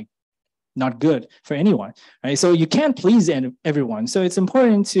that's not good for anyone, right? So you can't please everyone. So it's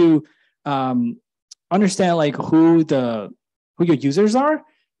important to understand who your users are,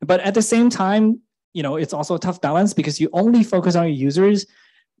 but at the same time, it's also a tough balance because you only focus on your users,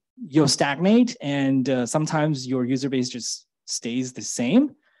 you'll stagnate, and sometimes your user base just stays the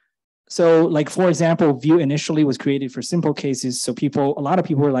same. So like, for example, Vue initially was created for simple cases. So a lot of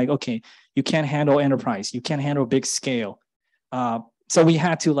people were like, okay, you can't handle enterprise. You can't handle big scale. So we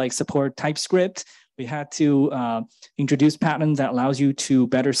had to like support TypeScript. We had to introduce patterns that allows you to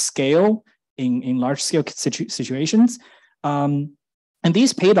better scale in large scale situations. And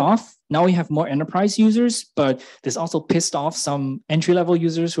these paid off. Now we have more enterprise users, but this also pissed off some entry-level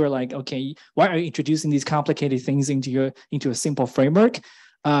users who are like, okay, why are you introducing these complicated things into a simple framework?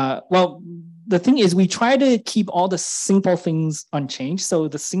 Well, the thing is, we try to keep all the simple things unchanged. So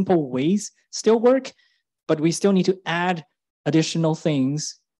the simple ways still work, but we still need to add additional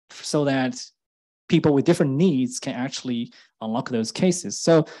things so that people with different needs can actually unlock those cases.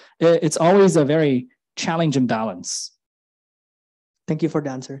 So it's always a very challenging balance. Thank you for the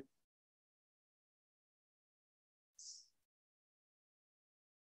answer.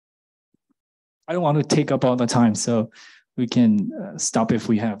 I don't want to take up all the time, so we can stop if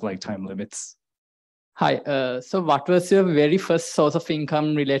we have like time limits. Hi, so what was your very first source of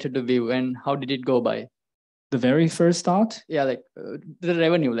income related to Vue, and how did it go by? The very first thought? Yeah, like the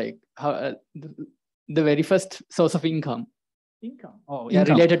revenue, like how the very first source of income. Oh, yeah,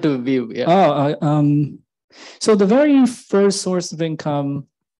 income. Related to Vue. Yeah. Oh, so the very first source of income.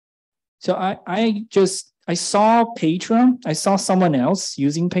 So I saw Patreon. I saw someone else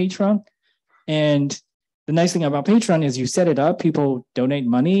using Patreon, and the nice thing about Patreon is you set it up, people donate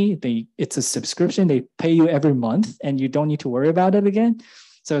money. It's a subscription. They pay you every month, and you don't need to worry about it again.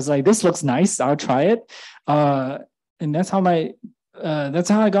 So it's like, this looks nice. I'll try it. And that's how I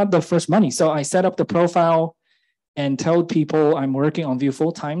got the first money. So I set up the profile and told people I'm working on Vue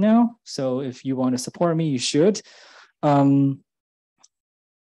full time now. So if you want to support me, you should. And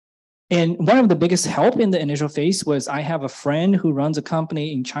one of the biggest help in the initial phase was I have a friend who runs a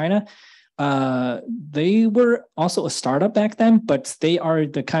company in China. They were also a startup back then, but they are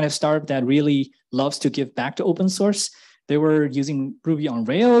the kind of startup that really loves to give back to open source. They were using Ruby on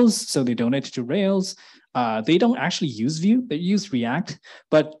Rails, so they donated to Rails. They don't actually use Vue, they use React.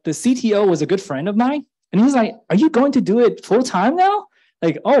 But the CTO was a good friend of mine. And he's like, are you going to do it full time now?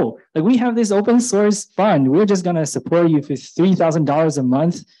 Like, oh, like we have this open source fund. We're just going to support you for $3,000 a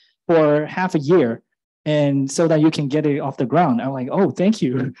month for half a year. And so that you can get it off the ground. I'm like, oh, thank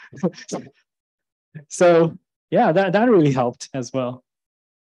you. So yeah, that really helped as well.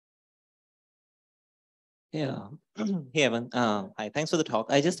 Yeah. Hey, Evan. Hi, thanks for the talk.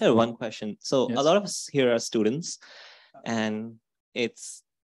 I just had one question. So Yes. A lot of us here are students, and it's...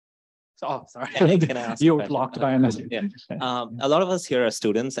 Oh, sorry. Can I ask You a were question? blocked by another. Yeah. A lot of us here are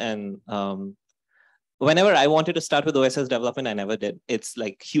students, and whenever I wanted to start with OSS development, I never did. It's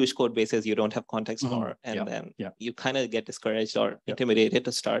like huge code bases you don't have context for, and then you kind of get discouraged or intimidated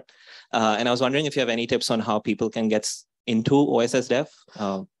to start. And I was wondering if you have any tips on how people can get into OSS dev.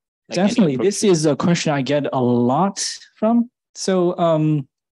 Like definitely, this is a question I get a lot from. So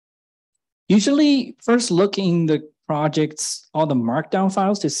usually first look in the projects, all the markdown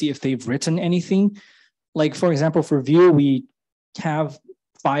files to see if they've written anything. Like for example, for Vue, we have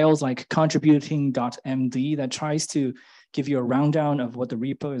files like contributing.md that tries to give you a rundown of what the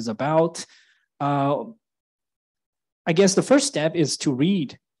repo is about. I guess the first step is to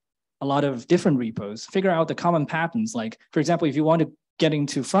read a lot of different repos, figure out the common patterns. Like, for example, if you want to get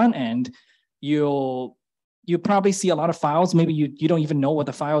into front end, you'll probably see a lot of files. Maybe you don't even know what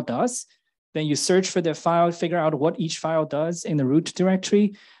the file does. Then you search for the file, figure out what each file does in the root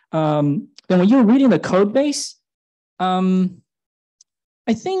directory. Then when you're reading the code base, I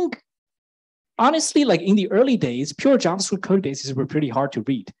think, honestly, like in the early days, pure JavaScript code bases were pretty hard to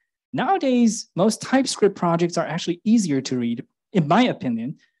read. Nowadays, most TypeScript projects are actually easier to read, in my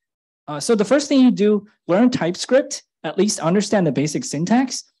opinion. So the first thing you do, learn TypeScript, at least understand the basic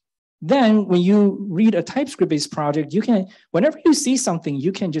syntax. Then when you read a TypeScript-based project, you can, whenever you see something,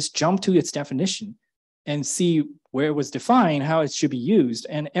 you can just jump to its definition and see where it was defined, how it should be used.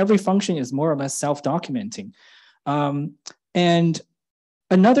 And every function is more or less self-documenting. And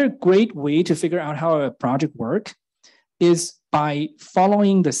another great way to figure out how a project works is by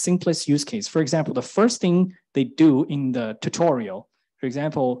following the simplest use case. For example, the first thing they do in the tutorial, for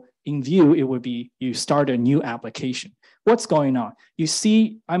example, in Vue, it would be you start a new application. What's going on? You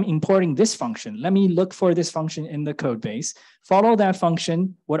see, I'm importing this function. Let me look for this function in the code base. Follow that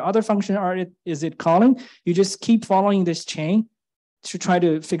function. What other function is it calling? You just keep following this chain to try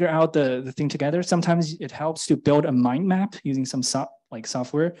to figure out the thing together. Sometimes it helps to build a mind map using some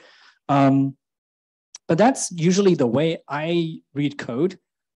software. But that's usually the way I read code.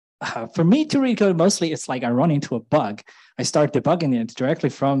 for me to read code, mostly it's like I run into a bug. I start debugging it directly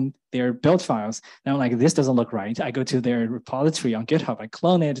from their build files. And I'm like, this doesn't look right. I go to their repository on GitHub, I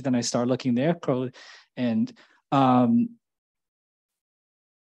clone it, then I start looking their code. And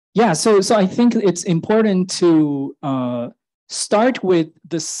yeah, so I think it's important to start with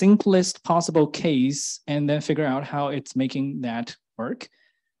the simplest possible case and then figure out how it's making that work.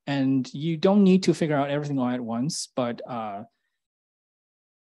 And you don't need to figure out everything all at once, but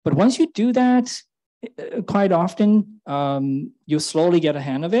once you do that, quite often, you slowly get a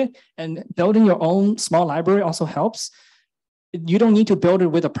hand of it. And building your own small library also helps. You don't need to build it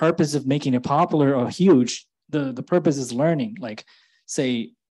with a purpose of making it popular or huge. The purpose is learning. Like,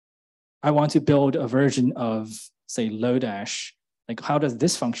 say, I want to build a version of, say, Lodash. Like, how does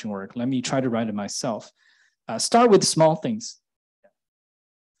this function work? Let me try to write it myself. Start with small things.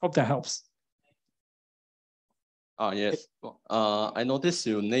 Hope that helps. Yes. I noticed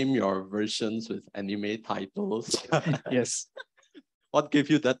you name your versions with anime titles. Yes. What gave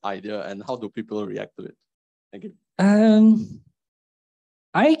you that idea and how do people react to it? Thank you.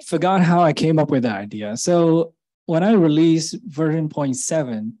 I forgot how I came up with the idea. So when I released version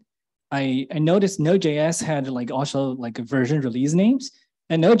 0.7, I noticed Node.js had like also like a version release names,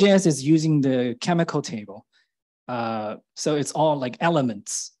 and Node.js is using the chemical table. So it's all like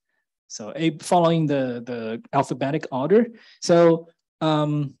elements. So following the alphabetic order. So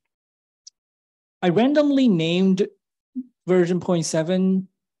I randomly named version 0.7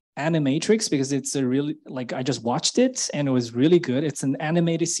 Animatrix because it's a really, like, I just watched it and it was really good. It's an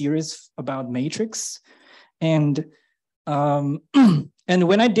animated series about Matrix. And and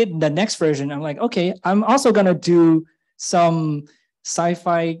when I did the next version, I'm like, okay, I'm also gonna do some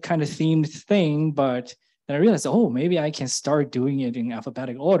sci-fi kind of themed thing, but then I realized, oh, maybe I can start doing it in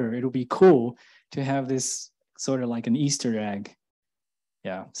alphabetic order. It'll be cool to have this sort of like an Easter egg.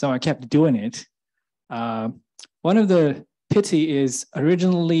 Yeah, so I kept doing it. One of the pity is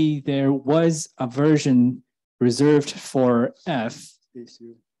originally there was a version reserved for F,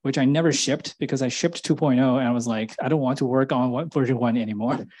 which I never shipped because I shipped 2.0 and I was like, I don't want to work on version 1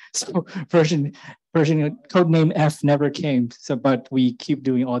 anymore. So version codename F never came. So, but we keep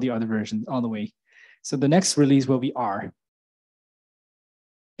doing all the other versions all the way. So the next release will be R.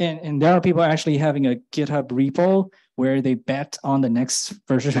 And there are people actually having a GitHub repo where they bet on the next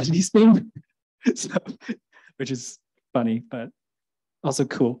version release name, so, which is funny, but also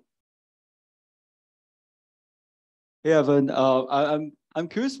cool. Yeah, Evan, I'm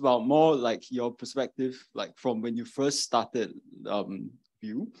curious about more like your perspective, like from when you first started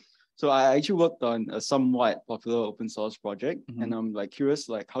Vue. So I actually worked on a somewhat popular open source project, and I'm like curious,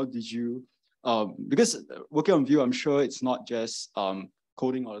 like how did you, because working on Vue, I'm sure it's not just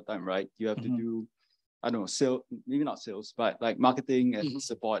coding all the time, right? You have to do, I don't know, sales, maybe not sales, but like marketing and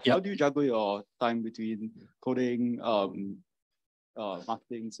support. How do you juggle your time between coding,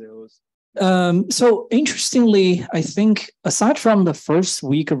 marketing, sales? So interestingly, I think aside from the first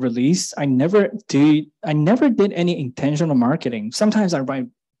week of release, I never did any intentional marketing. Sometimes I write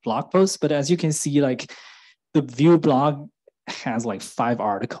blog posts, but as you can see, like the Vue blog has like 5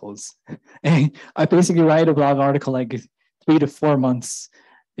 articles, and I basically write a blog article like 3 to 4 months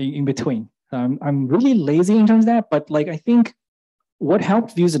in between. I'm really lazy in terms of that, but like I think what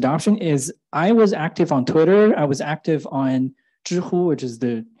helped Vue's adoption is I was active on Twitter, I was active on Zhihu, which is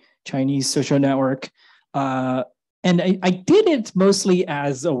the Chinese social network. And I did it mostly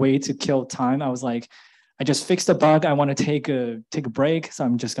as a way to kill time. I was like, I just fixed a bug. I want to take a break. So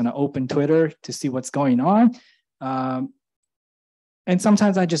I'm just going to open Twitter to see what's going on. And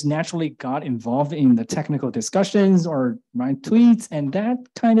sometimes I just naturally got involved in the technical discussions or my tweets. And that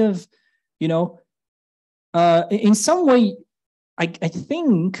kind of, in some way, I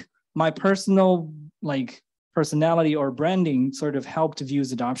think my personal personality or branding sort of helped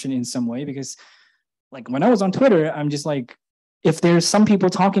Vue's adoption in some way, because like when I was on Twitter, I'm just like, if there's some people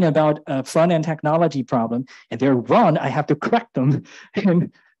talking about a front-end technology problem and they're wrong, I have to correct them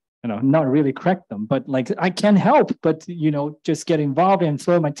and not really correct them, but like I can help, but just get involved and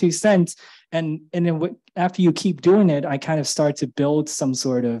throw my 2 cents. And then after you keep doing it, I kind of start to build some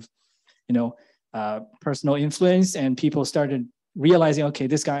sort of personal influence, and people started realizing, okay,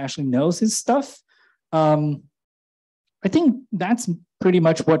 this guy actually knows his stuff. I think that's pretty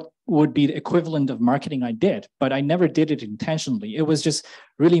much what would be the equivalent of marketing I did, but I never did it intentionally. It was just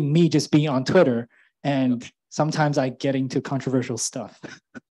really me just being on Twitter, and sometimes I get into controversial stuff.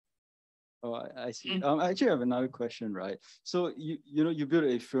 Oh, I see. I actually have another question, right? So you build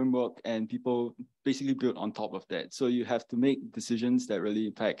a framework and people basically build on top of that. So you have to make decisions that really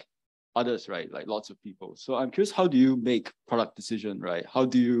impact others, right? Like lots of people. So I'm curious, how do you make product decision, right? How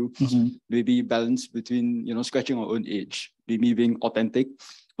do you maybe balance between, scratching our own itch, maybe being authentic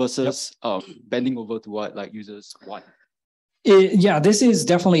versus bending over to what like users want? Yeah, this is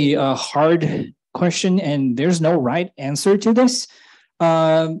definitely a hard question, and there's no right answer to this.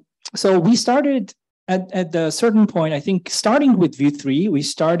 So we started at a certain point, I think starting with Vue 3, we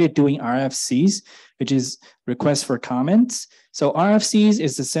started doing RFCs, which is requests for comments. So RFCs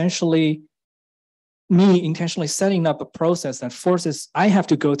is essentially me intentionally setting up a process that forces, I have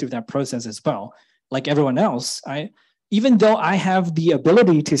to go through that process as well. Like everyone else, even though I have the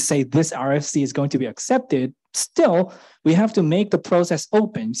ability to say this RFC is going to be accepted, still, we have to make the process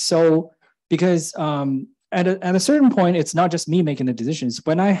open. So because at a certain point, it's not just me making the decisions.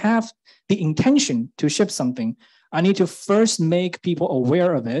 When I have the intention to ship something, I need to first make people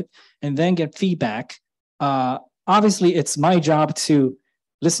aware of it and then get feedback. Obviously, it's my job to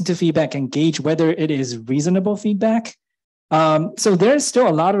listen to feedback and gauge whether it is reasonable feedback. So there's still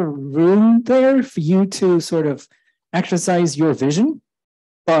a lot of room there for you to sort of exercise your vision,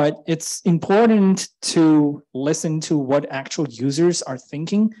 but it's important to listen to what actual users are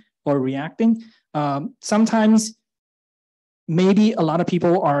thinking or reacting. Sometimes maybe a lot of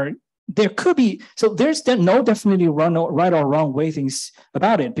people are, there could be, so there's no definitely right or wrong way things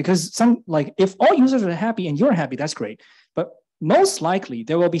about it, because if all users are happy and you're happy, that's great. But most likely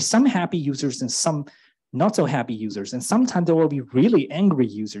there will be some happy users and some not so happy users. And sometimes there will be really angry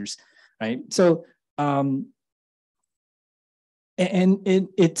users, right? So, and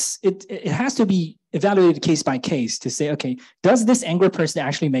it has to be evaluated case by case to say, okay, does this angry person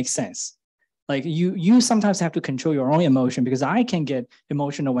actually make sense? Like you sometimes have to control your own emotion, because I can get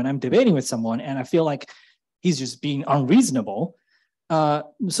emotional when I'm debating with someone and I feel like he's just being unreasonable.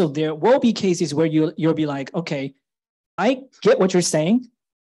 So there will be cases where you'll be like, okay, I get what you're saying.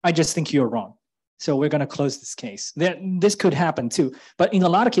 I just think you're wrong. So we're going to close this case. This could happen too. But in a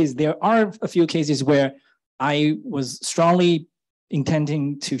lot of cases, there are a few cases where I was strongly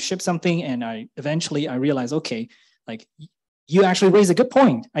intending to ship something, and I realized, okay, like you actually raised a good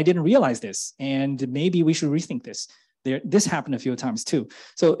point. I didn't realize this, and maybe we should rethink this. This happened a few times too.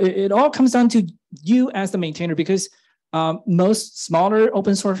 So it all comes down to you as the maintainer, because most smaller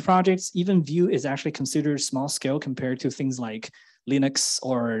open source projects, even Vue is actually considered small scale compared to things like Linux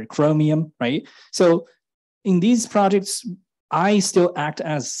or Chromium, right? So in these projects, I still act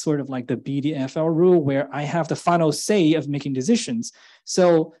as sort of like the BDFL rule, where I have the final say of making decisions.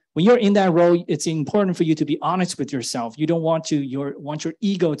 So when you're in that role, it's important for you to be honest with yourself. You don't want your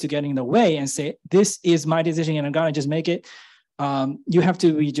ego to get in the way and say, this is my decision and I'm gonna just make it. You have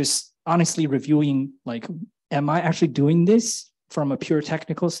to be just honestly reviewing, like, am I actually doing this from a pure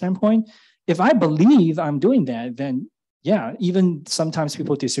technical standpoint? If I believe I'm doing that, then yeah, even sometimes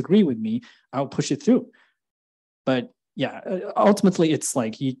people disagree with me, I'll push it through. But yeah, ultimately, it's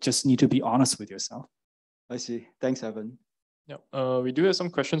like you just need to be honest with yourself. I see. Thanks, Evan. Yeah, we do have some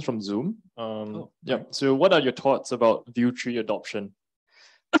questions from Zoom. Yeah. Right. So what are your thoughts about Vue 3 adoption?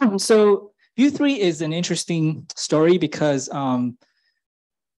 So Vue 3 is an interesting story because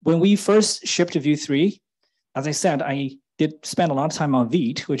when we first shipped Vue 3, as I said, I did spend a lot of time on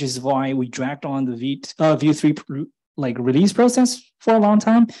Vite, which is why we dragged on the Vue 3 release process for a long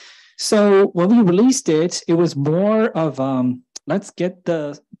time. So when we released it, it was more of let's get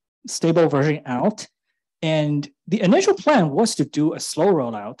the stable version out. And the initial plan was to do a slow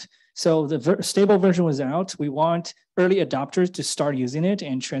rollout. So the stable version was out. We want early adopters to start using it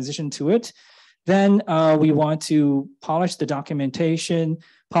and transition to it. Then we want to polish the documentation,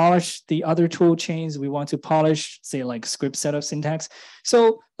 polish the other tool chains. We want to polish, say, like script setup syntax.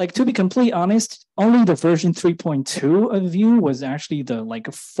 So, like, to be completely honest, only the version 3.2 of Vue was actually the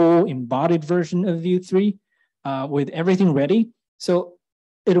a full embodied version of Vue 3 with everything ready. So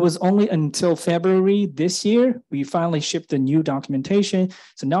it was only until February this year we finally shipped the new documentation.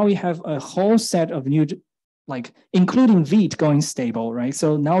 So now we have a whole set of new, including Vite going stable, right?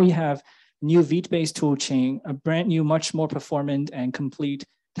 So now we have new Vite-based toolchain, a brand new, much more performant and complete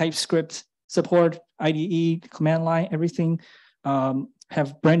TypeScript support, IDE, command line, everything.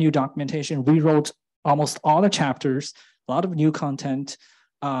 Have brand new documentation, rewrote almost all the chapters, a lot of new content,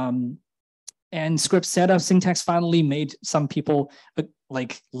 and script setup syntax finally made some people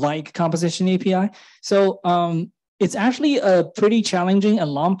like composition API. So it's actually a pretty challenging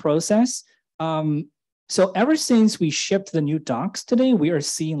and long process. So ever since we shipped the new docs today, we are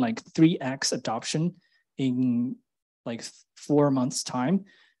seeing 3x adoption in 4 months time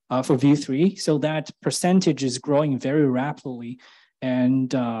for Vue 3. So that percentage is growing very rapidly.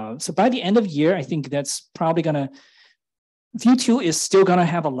 And so by the end of the year, I think that's probably gonna Vue 2 is still going to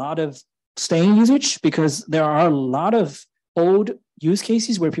have a lot of staying usage because there are a lot of old use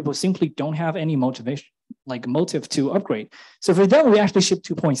cases where people simply don't have any motive to upgrade. So for them, we actually ship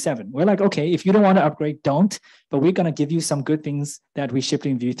 2.7. We're like, okay, if you don't want to upgrade, don't, but we're going to give you some good things that we shipped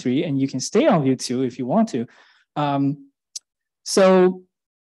in Vue 3, and you can stay on Vue 2 if you want to. So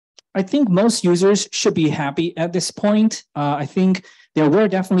I think most users should be happy at this point. I think there were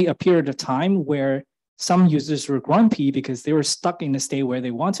definitely a period of time where some users were grumpy because they were stuck in a state where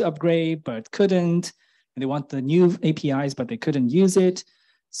they want to upgrade but couldn't, and they want the new APIs but they couldn't use it.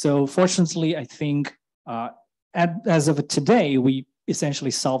 So fortunately, I think as of today, we essentially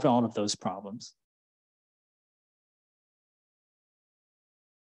solved all of those problems.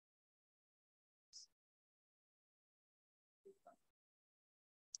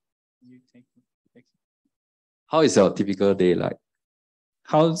 How is your typical day like?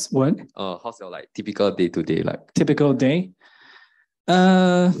 How's what? How's your like typical day to day like? Typical day.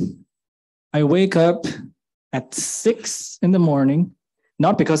 I wake up at 6 in the morning,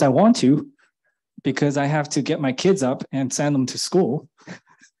 not because I want to, because I have to get my kids up and send them to school.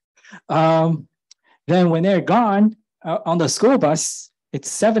 Then when they're gone on the school bus, it's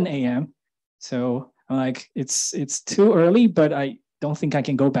 7 a.m. So I'm like, it's too early, but I don't think I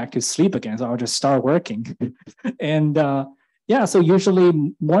can go back to sleep again. So I'll just start working. And yeah, so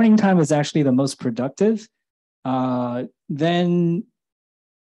usually morning time is actually the most productive. Then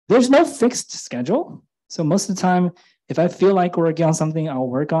there's no fixed schedule. So most of the time, if I feel like working on something, I'll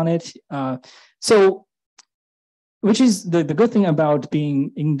work on it. So which is the good thing about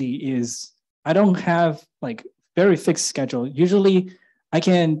being indie is I don't have like very fixed schedule. Usually I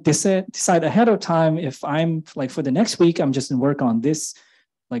can decide ahead of time if I'm like for the next week, I'm just going to work on this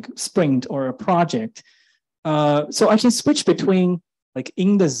like sprint or a project. So I can switch between like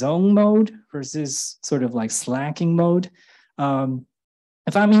in the zone mode versus sort of like slacking mode.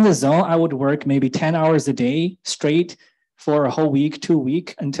 If I'm in the zone, I would work maybe 10 hours a day straight for a whole week, 2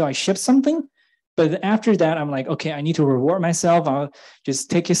 weeks until I ship something. But after that, I'm like, okay, I need to reward myself. I'll just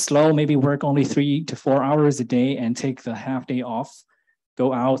take it slow, maybe work only 3 to 4 hours a day and take the half day off,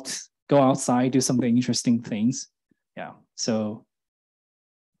 go outside, do some interesting things. Yeah. So,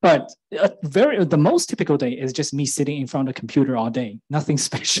 but the most typical day is just me sitting in front of a computer all day. Nothing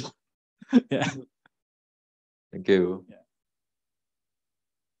special. Yeah. Thank you. Yeah.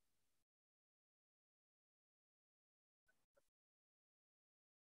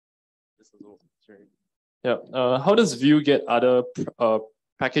 Yeah. How does Vue get other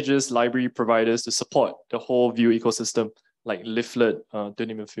packages, library providers to support the whole Vue ecosystem, like Leaflet, to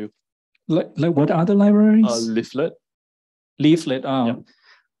name a few? Like what other libraries? Leaflet. Leaflet. Yeah.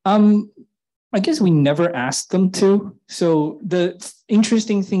 I guess we never asked them to. So the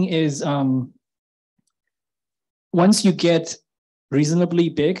interesting thing is, once you get reasonably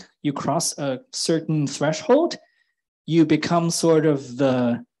big, you cross a certain threshold, you become sort of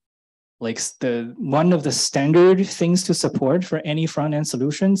one of the standard things to support for any front end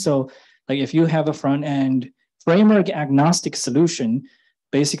solution. So like if you have a front end framework agnostic solution,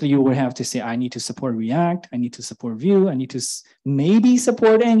 basically you would have to say, I need to support React, I need to support Vue, I need to maybe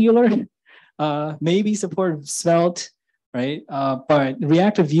support Angular, maybe support Svelte, right? But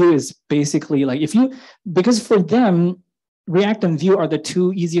React and Vue is basically like because for them, React and Vue are the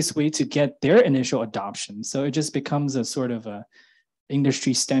two easiest ways to get their initial adoption. So it just becomes a sort of a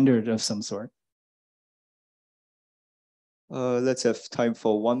industry standard of some sort. Let's have time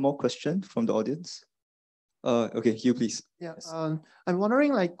for one more question from the audience. Okay, you please. Yeah, yes. I'm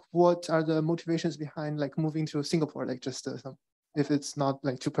wondering like what are the motivations behind like moving to Singapore, like just if it's not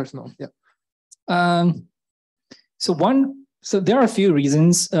like too personal. Yeah. So there are a few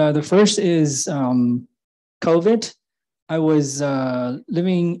reasons. The first is COVID. I was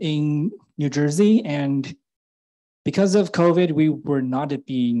living in New Jersey, and because of COVID, we were not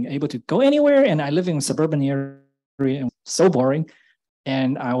being able to go anywhere. And I live in a suburban area, and so boring.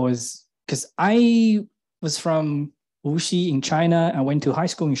 And because I was from Wuxi in China. I went to high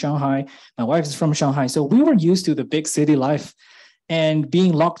school in Shanghai. My wife is from Shanghai. So we were used to the big city life, and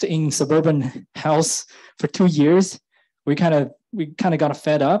being locked in suburban house for 2 years, we kind of got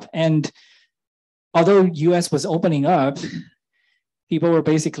fed up. And although US was opening up, people were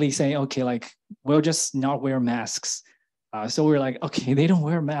basically saying, okay, like we'll just not wear masks. So we were like, okay, they don't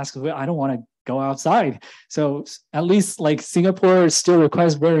wear masks. I don't want to go outside. So at least like Singapore still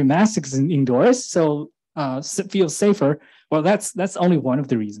requires wearing masks indoors. So feel safer. Well, that's only one of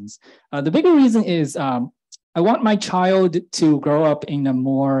the reasons. The bigger reason is I want my child to grow up in a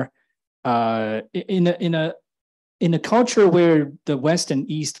more in a culture where the West and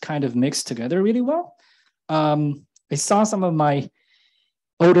East kind of mix together really well. saw some of my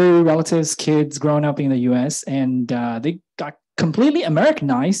older relatives, kids growing up in the US, and they got completely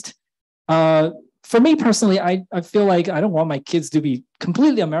Americanized. For me personally, I feel like I don't want my kids to be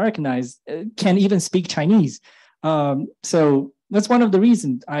completely Americanized, can't even speak Chinese. So that's one of the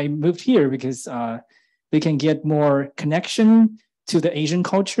reasons I moved here, because they can get more connection to the Asian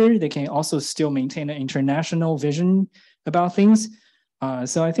culture. They can also still maintain an international vision about things.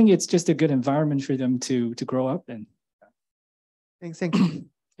 So I think it's just a good environment for them to grow up in. Thank you.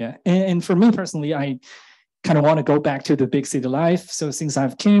 Yeah, and for me personally, I kind of want to go back to the big city life. So since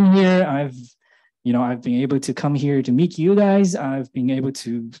I've came here, I've been able to come here to meet you guys. I've been able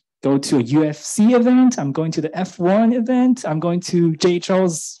to go to a UFC event. I'm going to the F1 event. I'm going to J.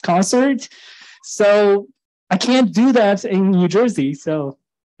 Charles concert. So I can't do that in New Jersey. So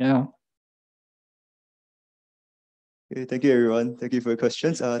yeah. Okay, thank you, everyone. Thank you for your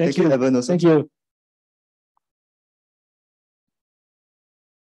questions. Thank you, you, Evan, also. Thank you.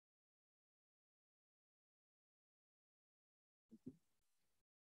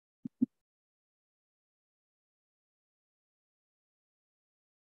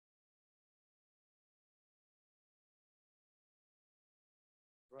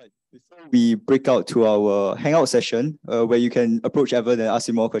 Right. Before we break out to our hangout session, where you can approach Evan and ask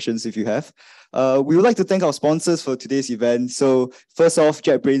him more questions if you have, we would like to thank our sponsors for today's event. So first off,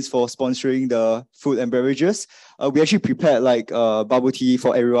 JetBrains for sponsoring the food and beverages. We actually prepared like bubble tea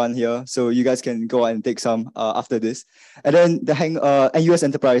for everyone here, so you guys can go out and take some after this. And then the NUS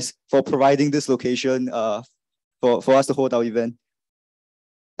Enterprise for providing this location for us to hold our event.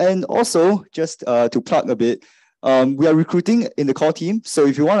 And also, just to plug a bit, we are recruiting in the core team. So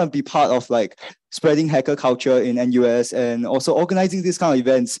if you want to be part of like spreading hacker culture in NUS and also organizing these kind of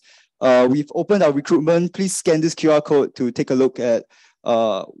events, we've opened our recruitment. Please scan this QR code to take a look at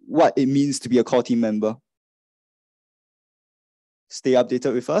what it means to be a core team member. Stay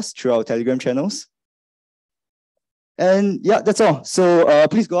updated with us through our Telegram channels. And yeah, that's all. So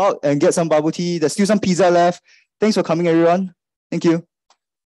please go out and get some bubble tea. There's still some pizza left. Thanks for coming, everyone. Thank you.